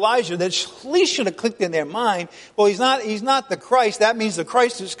Elijah, that at least should have clicked in their mind, well, he's not the Christ, that means the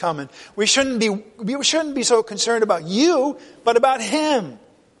Christ is coming. We shouldn't be so concerned about you, but about him.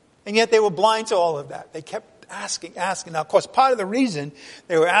 And yet they were blind to all of that. They kept asking. Now, of course, part of the reason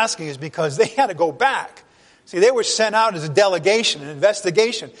they were asking is because they had to go back. See, they were sent out as a delegation, an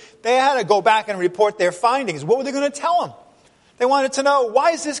investigation. They had to go back and report their findings. What were they going to tell them? They wanted to know,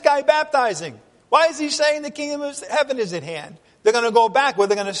 why is this guy baptizing? Why is he saying the kingdom of heaven is at hand? They're going to go back. What are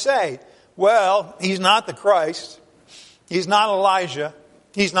they going to say? Well, he's not the Christ. He's not Elijah.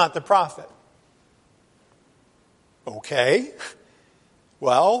 He's not the prophet. Okay.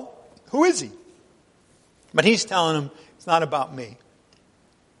 Well, who is he? But he's telling them, it's not about me.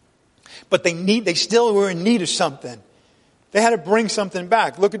 But they still were in need of something. They had to bring something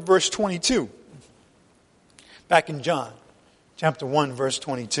back. Look at verse 22. Back in John, chapter 1, verse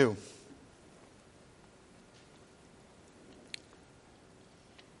 22.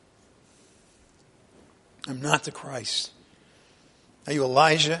 I'm not the Christ. Are you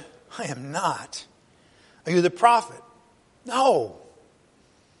Elijah? I am not. Are you the prophet? No.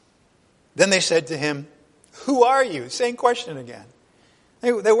 Then they said to him, who are you? Same question again.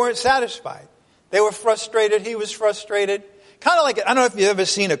 They weren't satisfied. They were frustrated. He was frustrated. Kind of like, I don't know if you've ever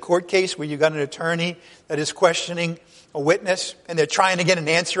seen a court case where you got an attorney that is questioning a witness and they're trying to get an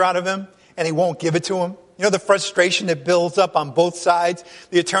answer out of him and he won't give it to him. You know the frustration that builds up on both sides?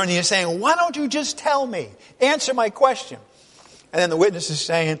 The attorney is saying, why don't you just tell me? Answer my question. And then the witness is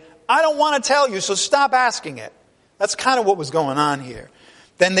saying, I don't want to tell you, so stop asking it. That's kind of what was going on here.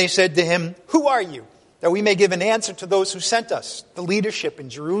 Then they said to him, who are you? That we may give an answer to those who sent us, the leadership in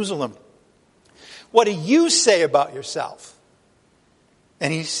Jerusalem. What do you say about yourself?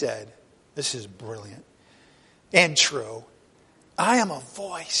 And he said, this is brilliant and true. I am a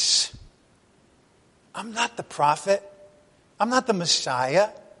voice. I'm not the prophet. I'm not the Messiah.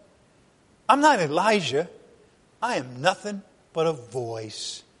 I'm not Elijah. I am nothing but a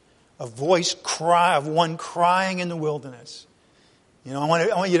voice cry of one crying in the wilderness. You know, I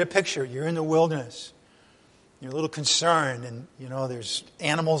want you to picture, you're in the wilderness. You're a little concerned, and you know there's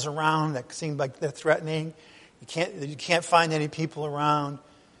animals around that seem like they're threatening. You can't find any people around.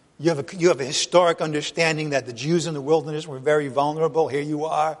 You have a historic understanding that the Jews in the wilderness were very vulnerable. Here you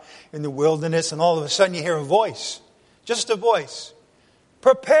are in the wilderness, and all of a sudden you hear a voice, just a voice.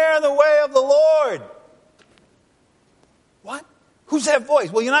 Prepare the way of the Lord. What? Who's that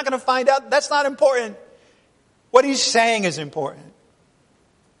voice? Well, you're not going to find out. That's not important. What he's saying is important.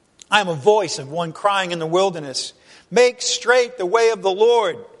 I am a voice of one crying in the wilderness. Make straight the way of the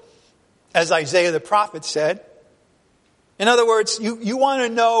Lord, as Isaiah the prophet said. In other words, you want to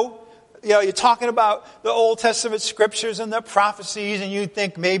know, you're talking about the Old Testament scriptures and the prophecies, and you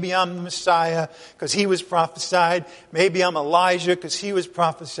think maybe I'm the Messiah because he was prophesied. Maybe I'm Elijah because he was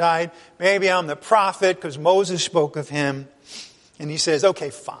prophesied. Maybe I'm the prophet because Moses spoke of him. And he says,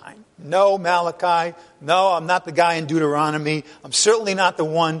 okay, fine. No, Malachi. No, I'm not the guy in Deuteronomy. I'm certainly not the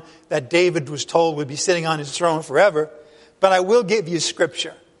one that David was told would be sitting on his throne forever. But I will give you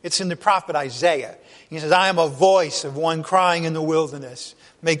scripture. It's in the prophet Isaiah. He says, I am a voice of one crying in the wilderness.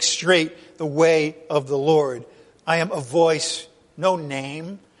 Make straight the way of the Lord. I am a voice, no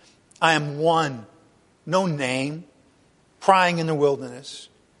name. I am one, no name, crying in the wilderness.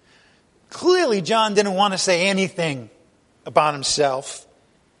 Clearly, John didn't want to say anything about himself.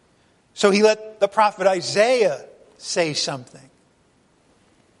 So he let the prophet Isaiah say something.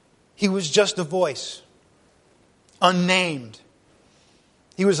 He was just a voice, unnamed.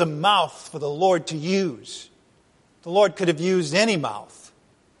 He was a mouth for the Lord to use. The Lord could have used any mouth,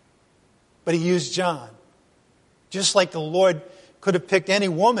 but he used John. Just like the Lord could have picked any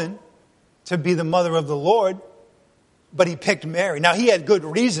woman to be the mother of the Lord, but he picked Mary. Now, he had good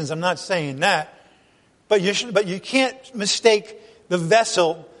reasons. I'm not saying that. But you can't mistake the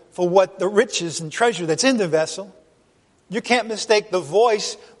vessel for what the riches and treasure that's in the vessel. You can't mistake the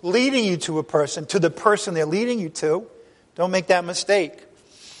voice leading you to a person, to the person they're leading you to. Don't make that mistake.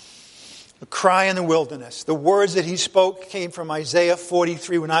 The cry in the wilderness. The words that he spoke came from Isaiah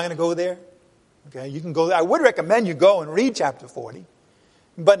 43. We're not going to go there. Okay, you can go there. I would recommend you go and read chapter 40,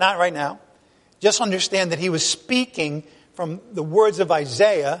 but not right now. Just understand that he was speaking from the words of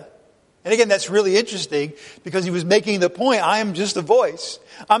Isaiah. And again, that's really interesting because he was making the point, I am just a voice.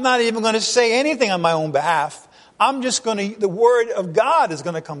 I'm not even going to say anything on my own behalf. The word of God is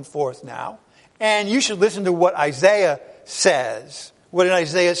going to come forth now. And you should listen to what Isaiah says. What did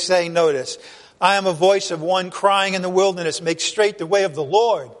Isaiah say? Notice, I am a voice of one crying in the wilderness, make straight the way of the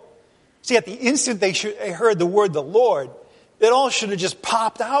Lord. See, at the instant they heard the word the Lord, it all should have just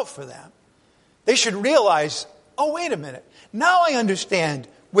popped out for them. They should realize, oh, wait a minute. Now I understand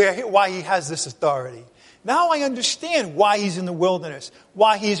why he has this authority. Now I understand why he's in the wilderness,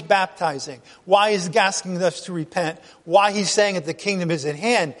 why he's baptizing, why he's asking us to repent, why he's saying that the kingdom is at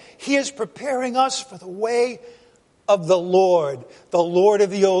hand. He is preparing us for the way of the Lord of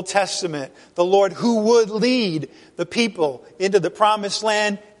the Old Testament, the Lord who would lead the people into the promised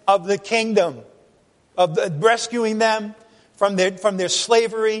land of the kingdom, of rescuing them from their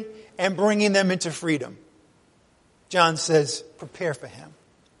slavery and bringing them into freedom. John says, prepare for him.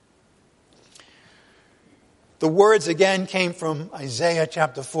 The words again came from Isaiah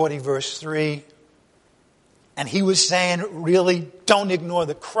chapter 40, verse 3. And he was saying, really, don't ignore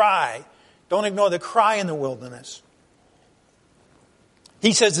the cry. Don't ignore the cry in the wilderness.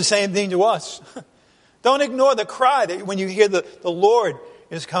 He says the same thing to us. Don't ignore the cry that when you hear the Lord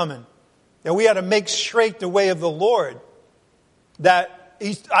is coming. That we ought to make straight the way of the Lord. That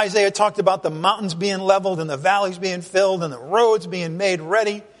Isaiah talked about the mountains being leveled and the valleys being filled and the roads being made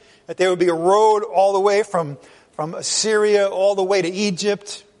ready. That there would be a road all the way from Assyria all the way to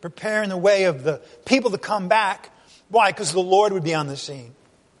Egypt, preparing the way of the people to come back. Why? Because the Lord would be on the scene.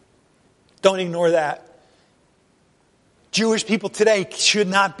 Don't ignore that. Jewish people today should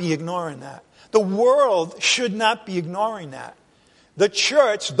not be ignoring that. The world should not be ignoring that. The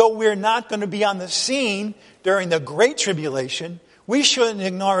church, though we're not going to be on the scene during the Great Tribulation, we shouldn't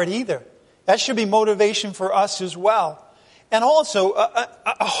ignore it either. That should be motivation for us as well. And also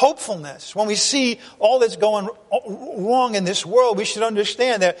a hopefulness. When we see all that's going wrong in this world, we should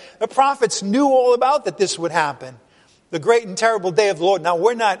understand that the prophets knew all about that this would happen. The great and terrible day of the Lord. Now,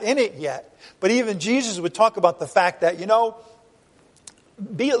 we're not in it yet. But even Jesus would talk about the fact that,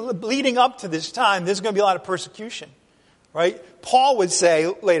 leading up to this time, there's going to be a lot of persecution. Right? Paul would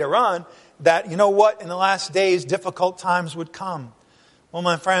say later on that, in the last days, difficult times would come. Well,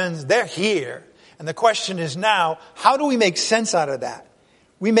 my friends, they're here. And the question is now, how do we make sense out of that?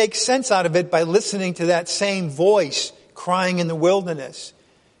 We make sense out of it by listening to that same voice crying in the wilderness.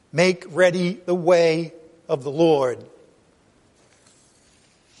 Make ready the way of the Lord.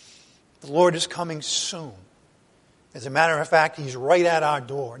 The Lord is coming soon. As a matter of fact, He's right at our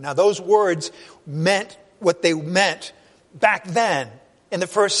door. Now, those words meant what they meant back then in the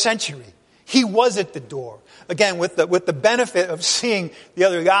first century. He was at the door. Again, with the benefit of seeing the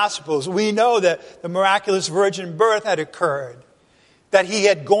other Gospels, we know that the miraculous virgin birth had occurred. That He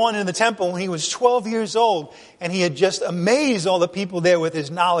had gone into the temple when He was 12 years old, and He had just amazed all the people there with His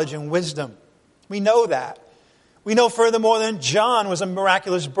knowledge and wisdom. We know that. We know furthermore that John was a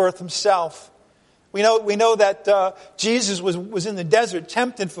miraculous birth himself. We know that Jesus was in the desert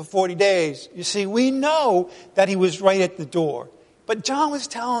tempted for 40 days. You see, we know that He was right at the door. But John was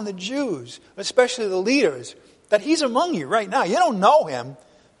telling the Jews, especially the leaders, that He's among you right now. You don't know Him,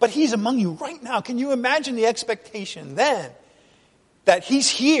 but He's among you right now. Can you imagine the expectation then that He's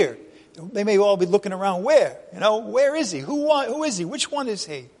here? They may all be looking around, where? Where is He? Who is He? Which one is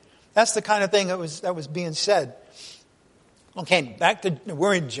He? That's the kind of thing that was being said. Okay,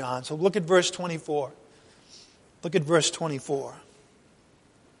 we're in John, so look at verse 24. Look at verse 24.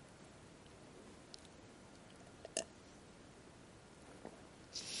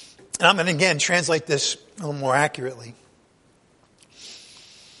 And I'm going to again translate this a little more accurately.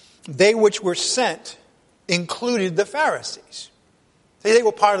 They which were sent included the Pharisees. They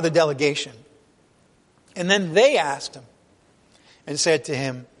were part of the delegation. And then they asked Him and said to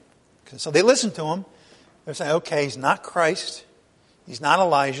Him, so they listened to Him. They're saying, okay, He's not Christ. He's not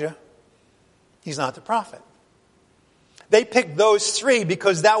Elijah. He's not the prophet. They picked those three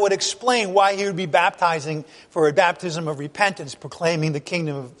because that would explain why He would be baptizing for a baptism of repentance, proclaiming the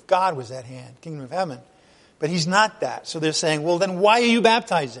kingdom of God was at hand, kingdom of heaven. But He's not that. So they're saying, well, then why are you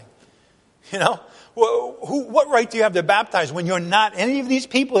baptizing? What right do you have to baptize when you're not any of these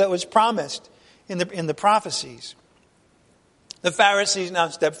people that was promised in the prophecies? The Pharisees now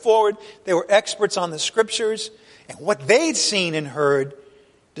stepped forward. They were experts on the Scriptures. And what they'd seen and heard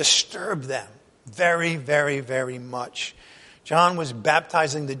disturbed them very, very, very much. John was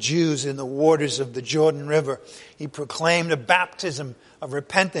baptizing the Jews in the waters of the Jordan River. He proclaimed a baptism of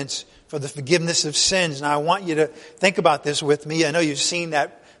repentance for the forgiveness of sins. Now, I want you to think about this with me. I know you've seen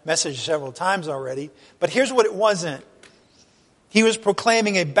that message several times already. But here's what it wasn't. He was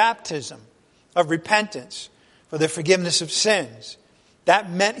proclaiming a baptism of repentance for the forgiveness of sins. That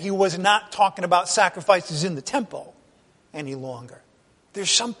meant He was not talking about sacrifices in the temple any longer.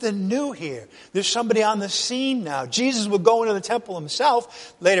 There's something new here. There's somebody on the scene now. Jesus would go into the temple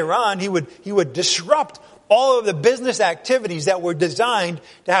Himself. Later on, He would disrupt all of the business activities that were designed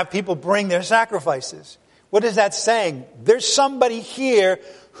to have people bring their sacrifices. What is that saying? There's somebody here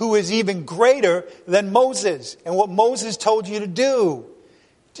who is even greater than Moses and what Moses told you to do.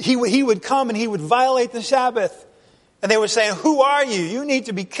 he would come and he would violate the Sabbath. And they were saying, who are you? You need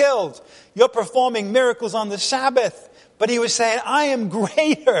to be killed. You're performing miracles on the Sabbath. But he was saying, I am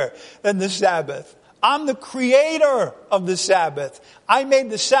greater than the Sabbath. I'm the creator of the Sabbath. I made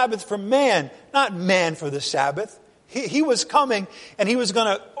the Sabbath for man, not man for the Sabbath. He was coming and he was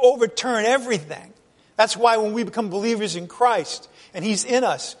going to overturn everything. That's why when we become believers in Christ and he's in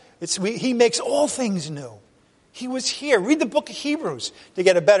us, he makes all things new. He was here. Read the book of Hebrews to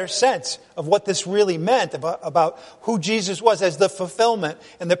get a better sense of what this really meant about who Jesus was as the fulfillment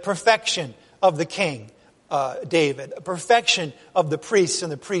and the perfection of the king, David, a perfection of the priests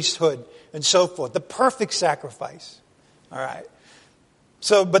and the priesthood and so forth, the perfect sacrifice. All right.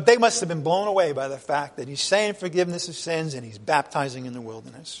 So, but they must have been blown away by the fact that he's saying forgiveness of sins and he's baptizing in the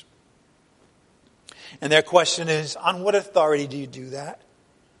wilderness. And their question is, on what authority do you do that?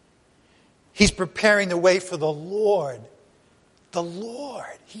 He's preparing the way for the Lord. The Lord.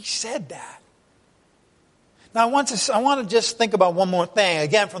 He said that. Now I want to just think about one more thing.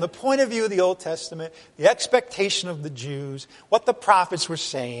 Again, from the point of view of the Old Testament, the expectation of the Jews, what the prophets were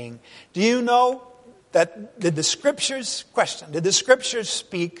saying. Do you know that did the Scriptures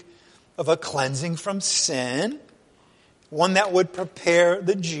speak of a cleansing from sin? One that would prepare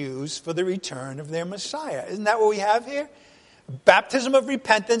the Jews for the return of their Messiah. Isn't that what we have here? Baptism of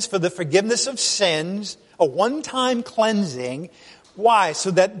repentance for the forgiveness of sins, a one-time cleansing. Why?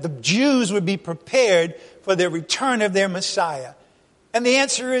 So that the Jews would be prepared for the return of their Messiah. And the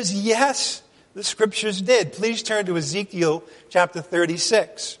answer is yes, the Scriptures did. Please turn to Ezekiel chapter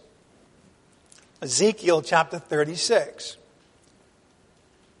 36. Ezekiel chapter 36.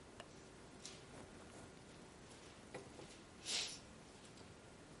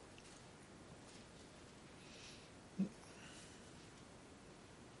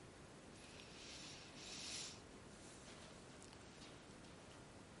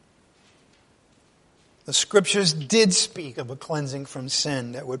 The Scriptures did speak of a cleansing from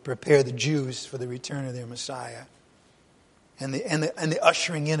sin that would prepare the Jews for the return of their Messiah and the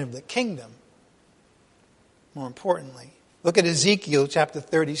ushering in of the kingdom. More importantly, look at Ezekiel chapter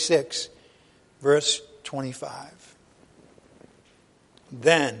 36, verse 25.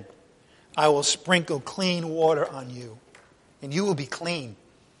 Then I will sprinkle clean water on you, and you will be clean.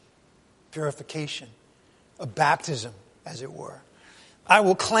 Purification, a baptism, as it were. I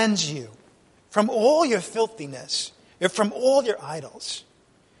will cleanse you from all your filthiness, from all your idols.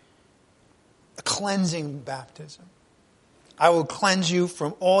 A cleansing baptism. I will cleanse you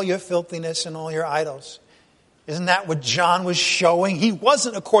from all your filthiness and all your idols. Isn't that what John was showing? He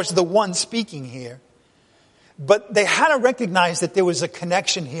wasn't, of course, the one speaking here. But they had to recognize that there was a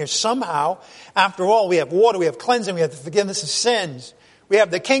connection here somehow. After all, we have water, we have cleansing, we have the forgiveness of sins. We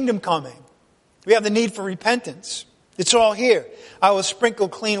have the kingdom coming. We have the need for repentance. It's all here. I will sprinkle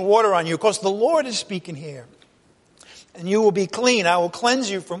clean water on you. Of course, the Lord is speaking here. And you will be clean. I will cleanse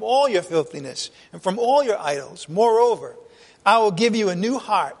you from all your filthiness and from all your idols. Moreover, I will give you a new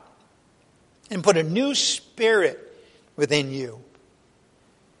heart and put a new spirit within you.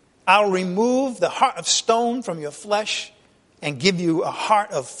 I'll remove the heart of stone from your flesh and give you a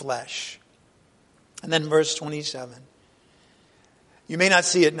heart of flesh. And then verse 27. You may not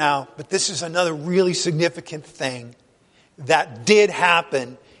see it now, but this is another really significant thing that did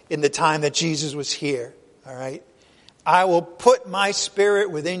happen in the time that Jesus was here. All right? I will put my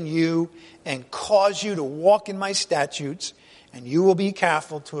spirit within you and cause you to walk in my statutes, and you will be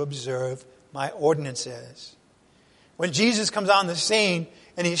careful to observe my ordinances. When Jesus comes on the scene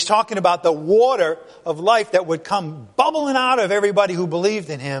and he's talking about the water of life that would come bubbling out of everybody who believed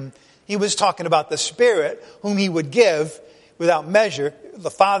in him, he was talking about the Spirit whom he would give without measure.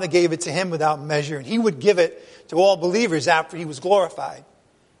 The Father gave it to him without measure, and he would give it to all believers after he was glorified.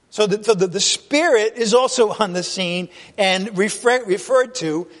 So the Spirit is also on the scene and referred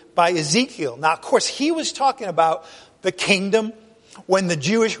to by Ezekiel. Now, of course, he was talking about the kingdom. When the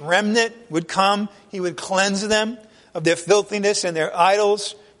Jewish remnant would come, he would cleanse them of their filthiness and their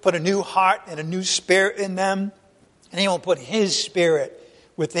idols, put a new heart and a new spirit in them, and he will put his Spirit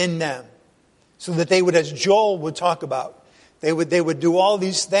within them so that they would, as Joel would talk about, they would do all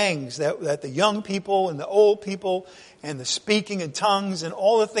these things that the young people and the old people and the speaking in tongues and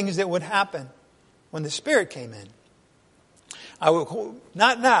all the things that would happen when the Spirit came in. I will,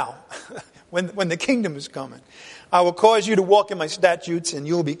 not now, when the kingdom is coming. I will cause you to walk in my statutes, and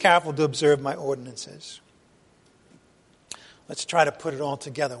you will be careful to observe my ordinances. Let's try to put it all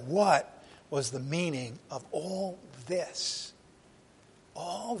together. What was the meaning of all this?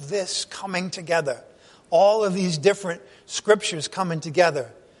 All this coming together. All of these different scriptures coming together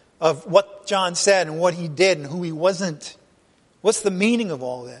of what John said and what he did and who he wasn't. What's the meaning of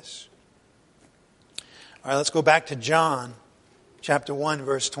all this? All right, let's go back to John chapter 1,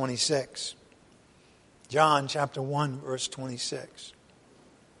 verse 26. John chapter 1, verse 26.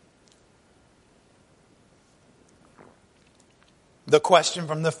 The question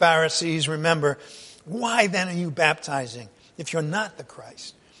from the Pharisees, remember, why then are you baptizing if you're not the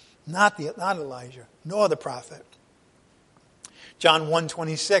Christ, not Elijah, nor the prophet? John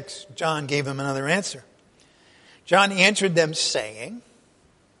 1:26, John gave them another answer. John answered them saying,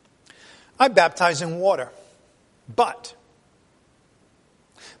 I baptize in water, but.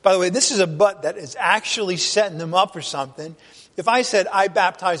 By the way, this is a but that is actually setting them up for something. If I said, I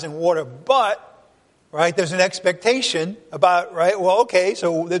baptize in water, but, right, there's an expectation about, right, well, okay,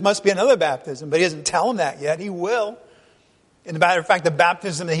 so there must be another baptism, but he doesn't tell them that yet. He will. And as a matter of fact, the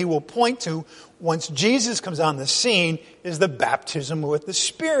baptism that he will point to once Jesus comes on the scene is the baptism with the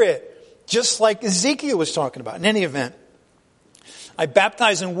Spirit, just like Ezekiel was talking about. In any event, I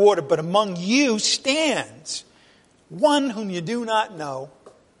baptize in water, but among you stands one whom you do not know.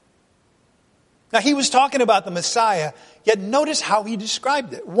 Now, he was talking about the Messiah, yet notice how he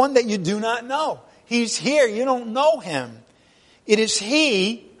described it. One that you do not know. He's here. You don't know him. It is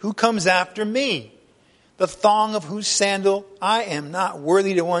he who comes after me, the thong of whose sandal I am not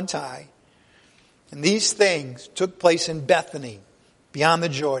worthy to untie. And these things took place in Bethany, beyond the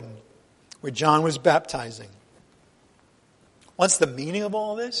Jordan, where John was baptizing. What's the meaning of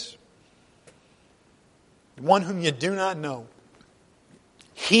all this? One whom you do not know.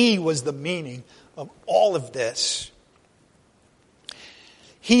 He was the meaning of all of this.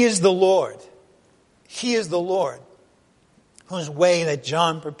 He is the Lord. He is the Lord whose way that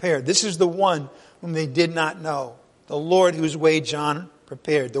John prepared. This is the one whom they did not know. The Lord whose way John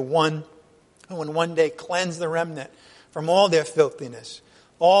prepared. The one who will one day cleanse the remnant from all their filthiness,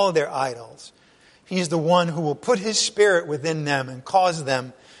 all their idols. He's the one who will put his Spirit within them and cause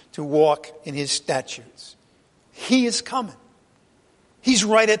them to walk in his statutes. He is coming. He's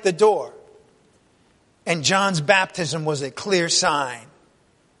right at the door. And John's baptism was a clear sign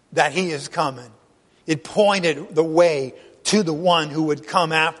that he is coming. It pointed the way to the one who would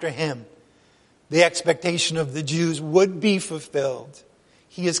come after him. The expectation of the Jews would be fulfilled.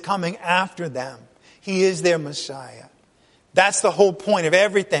 He is coming after them. He is their Messiah. That's the whole point of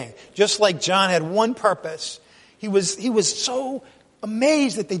everything. Just like John had one purpose. He was so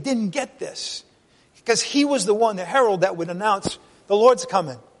amazed that they didn't get this. Because he was the one, the herald that would announce the Lord's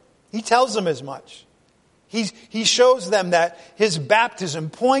coming. He tells them as much. He shows them that his baptism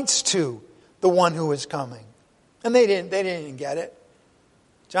points to the one who is coming. And they didn't get it.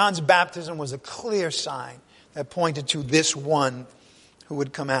 John's baptism was a clear sign that pointed to this one who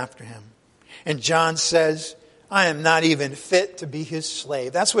would come after him. And John says, I am not even fit to be his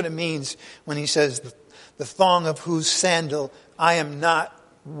slave. That's what it means when he says, the thong of whose sandal I am not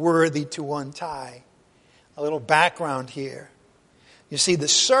worthy to untie. A little background here. You see, the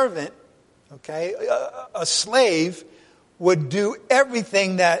servant, okay, a slave would do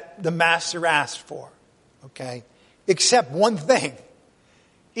everything that the master asked for, okay, except one thing.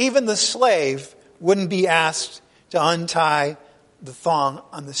 Even the slave wouldn't be asked to untie the thong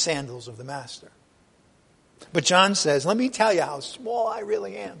on the sandals of the master. But John says, let me tell you how small I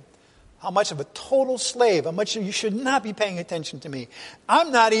really am. How much of a total slave, how much you should not be paying attention to me.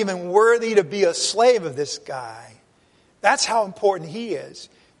 I'm not even worthy to be a slave of this guy. That's how important he is.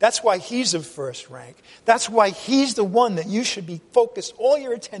 That's why he's of first rank. That's why he's the one that you should be focused all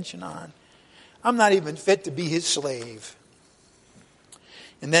your attention on. I'm not even fit to be his slave.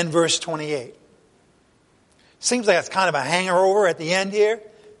 And then verse 28. Seems like it's kind of a hangover at the end here.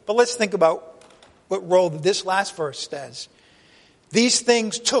 But let's think about what role this last verse says. These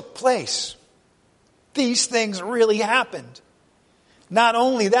things took place. These things really happened. Not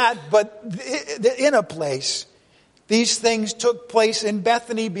only that, but in a place. These things took place in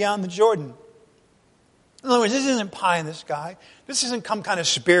Bethany beyond the Jordan. In other words, this isn't pie in the sky. This isn't some kind of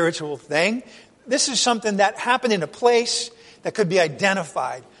spiritual thing. This is something that happened in a place that could be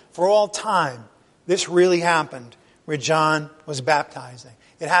identified for all time. This really happened where John was baptizing.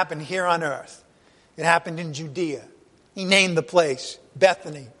 It happened here on earth. It happened in Judea. He named the place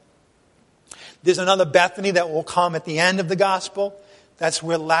Bethany. There's another Bethany that will come at the end of the gospel. That's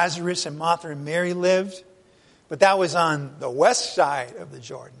where Lazarus and Martha and Mary lived. But that was on the west side of the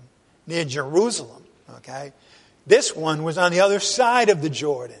Jordan, near Jerusalem. Okay? This one was on the other side of the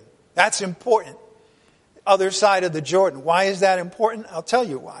Jordan. That's important. Other side of the Jordan. Why is that important? I'll tell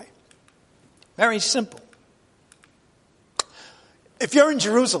you why. Very simple. If you're in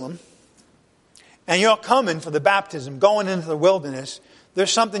Jerusalem and you're coming for the baptism, going into the wilderness,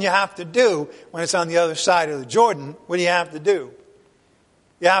 There's something you have to do when it's on the other side of the Jordan. What do you have to do?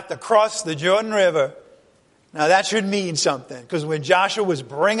 You have to cross the Jordan River. Now that should mean something, because when Joshua was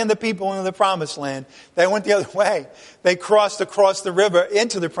bringing the people into the promised land, they went the other way. They crossed across the river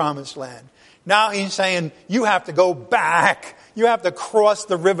into the promised land. Now he's saying, you have to go back. You have to cross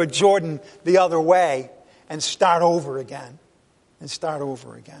the river Jordan the other way and start over again.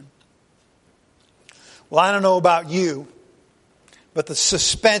 Well, I don't know about you, but the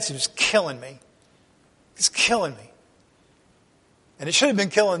suspense is killing me. It's killing me. And it should have been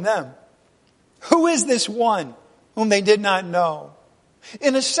killing them. Who is this one whom they did not know?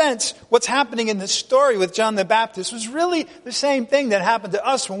 In a sense, what's happening in this story with John the Baptist was really the same thing that happened to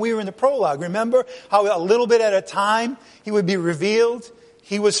us when we were in the prologue. Remember how a little bit at a time he would be revealed?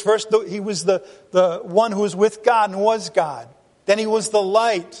 He was the one who was with God and was God. Then he was the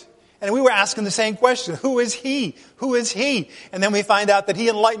light. And we were asking the same question. Who is he? Who is he? And then we find out that he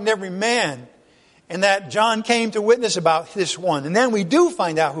enlightened every man. And that John came to witness about this one. And then we do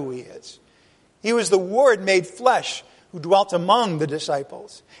find out who he is. He was the Word made flesh who dwelt among the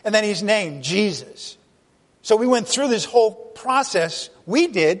disciples. And then he's named Jesus. So we went through this whole process. We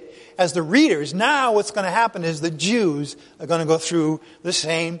did as the readers. Now what's going to happen is the Jews are going to go through the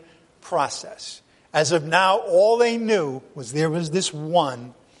same process. As of now, all they knew was there was this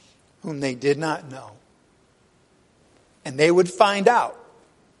one whom they did not know. And they would find out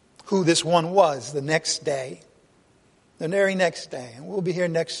who this one was the next day. The very next day. And we'll be here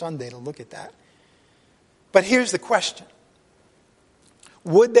next Sunday to look at that. But here's the question.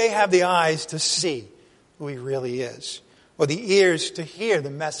 Would they have the eyes to see who he really is? Or the ears to hear the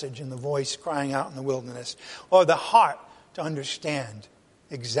message and the voice crying out in the wilderness? Or the heart to understand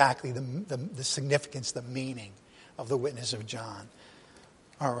exactly the significance, the meaning of the witness of John?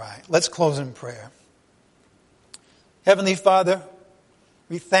 All right, let's close in prayer. Heavenly Father,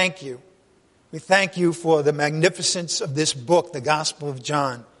 we thank you. We thank you for the magnificence of this book, the Gospel of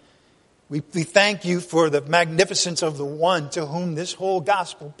John. We thank you for the magnificence of the one to whom this whole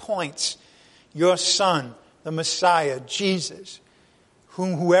gospel points, your Son, the Messiah, Jesus,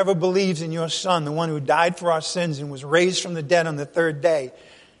 whom whoever believes in your Son, the one who died for our sins and was raised from the dead on the third day,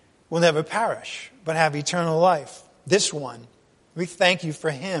 will never perish, but have eternal life. This one, we thank you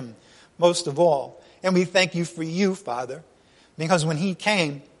for him most of all. And we thank you for you, Father, because when he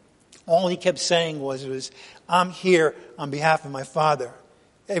came, all he kept saying was, I'm here on behalf of my Father.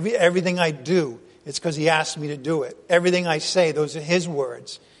 Everything I do, it's because he asked me to do it. Everything I say, those are his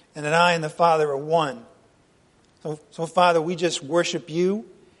words. And that I and the Father are one. So Father, we just worship you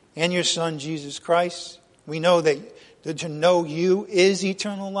and your Son, Jesus Christ. We know that to know you is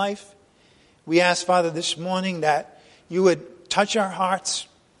eternal life. We ask, Father, this morning that you would touch our hearts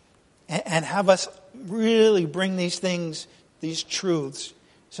and have us really bring these things, these truths,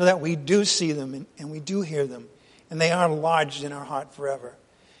 so that we do see them and we do hear them. And they are lodged in our heart forever.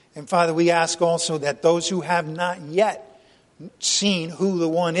 And Father, we ask also that those who have not yet seen who the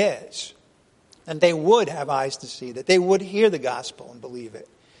one is, and they would have eyes to see, that they would hear the gospel and believe it.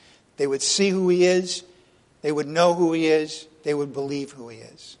 They would see who he is, they would know who he is, they would believe who he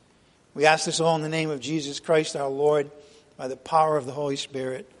is. We ask this all in the name of Jesus Christ our Lord, by the power of the Holy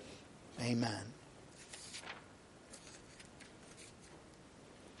Spirit. Amen.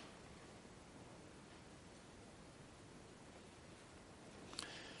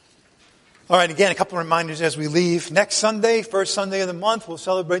 All right, again, a couple of reminders as we leave. Next Sunday, first Sunday of the month, we'll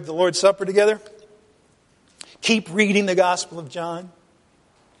celebrate the Lord's Supper together. Keep reading the Gospel of John.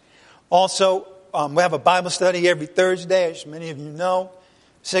 Also, we have a Bible study every Thursday, as many of you know,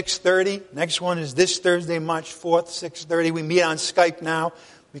 6:30. Next one is this Thursday, March 4th, 6:30. We meet on Skype now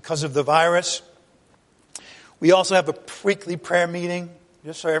because of the virus. We also have a weekly prayer meeting,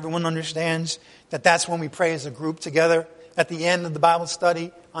 just so everyone understands that that's when we pray as a group together. At the end of the Bible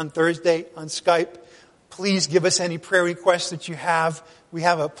study on Thursday on Skype, please give us any prayer requests that you have. We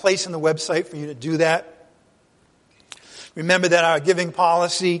have a place on the website for you to do that. Remember that our giving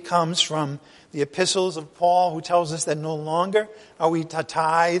policy comes from the epistles of Paul, who tells us that no longer are we to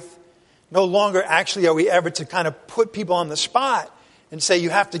tithe. No longer actually are we ever to kind of put people on the spot and say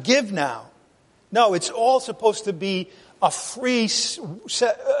you have to give now. No, it's all supposed to be a free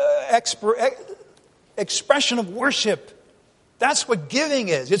expression of worship. That's what giving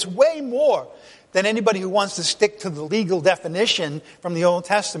is. It's way more than anybody who wants to stick to the legal definition from the Old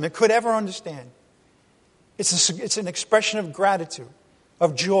Testament could ever understand. It's an expression of gratitude,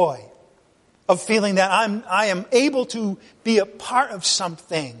 of joy, of feeling that I am able to be a part of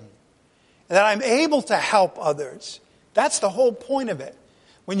something, that I'm able to help others. That's the whole point of it.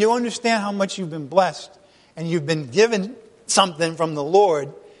 When you understand how much you've been blessed and you've been given something from the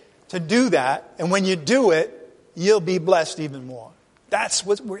Lord to do that. And when you do it, you'll be blessed even more. That's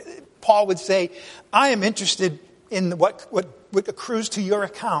what Paul would say. I am interested in what accrues to your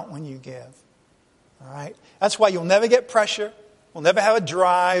account when you give. All right? That's why you'll never get pressure. We'll never have a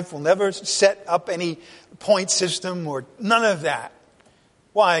drive. We'll never set up any point system or none of that.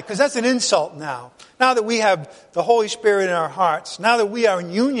 Why? Because that's an insult now. Now that we have the Holy Spirit in our hearts, now that we are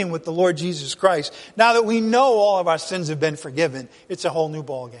in union with the Lord Jesus Christ, now that we know all of our sins have been forgiven, it's a whole new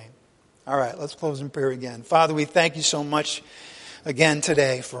ballgame. All right, let's close in prayer again. Father, we thank you so much again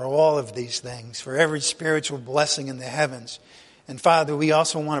today for all of these things, for every spiritual blessing in the heavens. And Father, we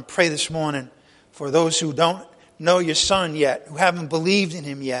also want to pray this morning for those who don't know your Son yet, who haven't believed in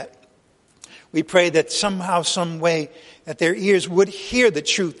him yet. We pray that somehow, some way, that their ears would hear the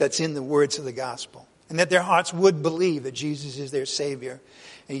truth that's in the words of the gospel, and that their hearts would believe that Jesus is their Savior,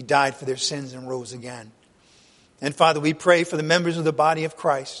 and he died for their sins and rose again. And Father, we pray for the members of the body of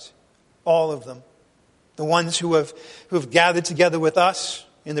Christ, all of them, the ones who have gathered together with us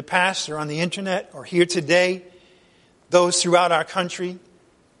in the past or on the internet or here today, those throughout our country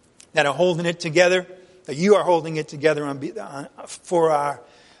that are holding it together, that you are holding it together for our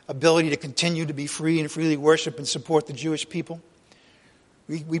ability to continue to be free and freely worship and support the Jewish people.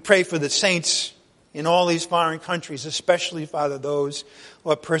 We pray for the saints in all these foreign countries, especially, Father, those who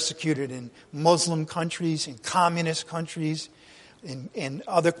are persecuted in Muslim countries, in communist countries, in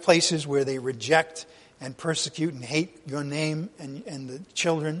other places where they reject and persecute and hate your name and the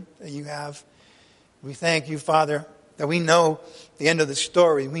children that you have. We thank you, Father, that we know the end of the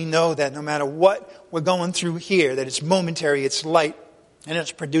story. We know that no matter what we're going through here, that it's momentary, it's light, and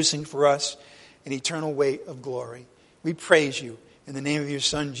it's producing for us an eternal weight of glory. We praise you. In the name of your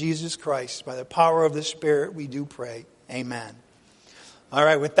Son, Jesus Christ, by the power of the Spirit, we do pray. Amen. All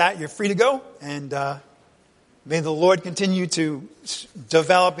right, with that, you're free to go. And may the Lord continue to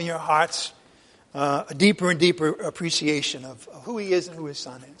develop in your hearts a deeper and deeper appreciation of who he is and who his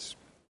Son is.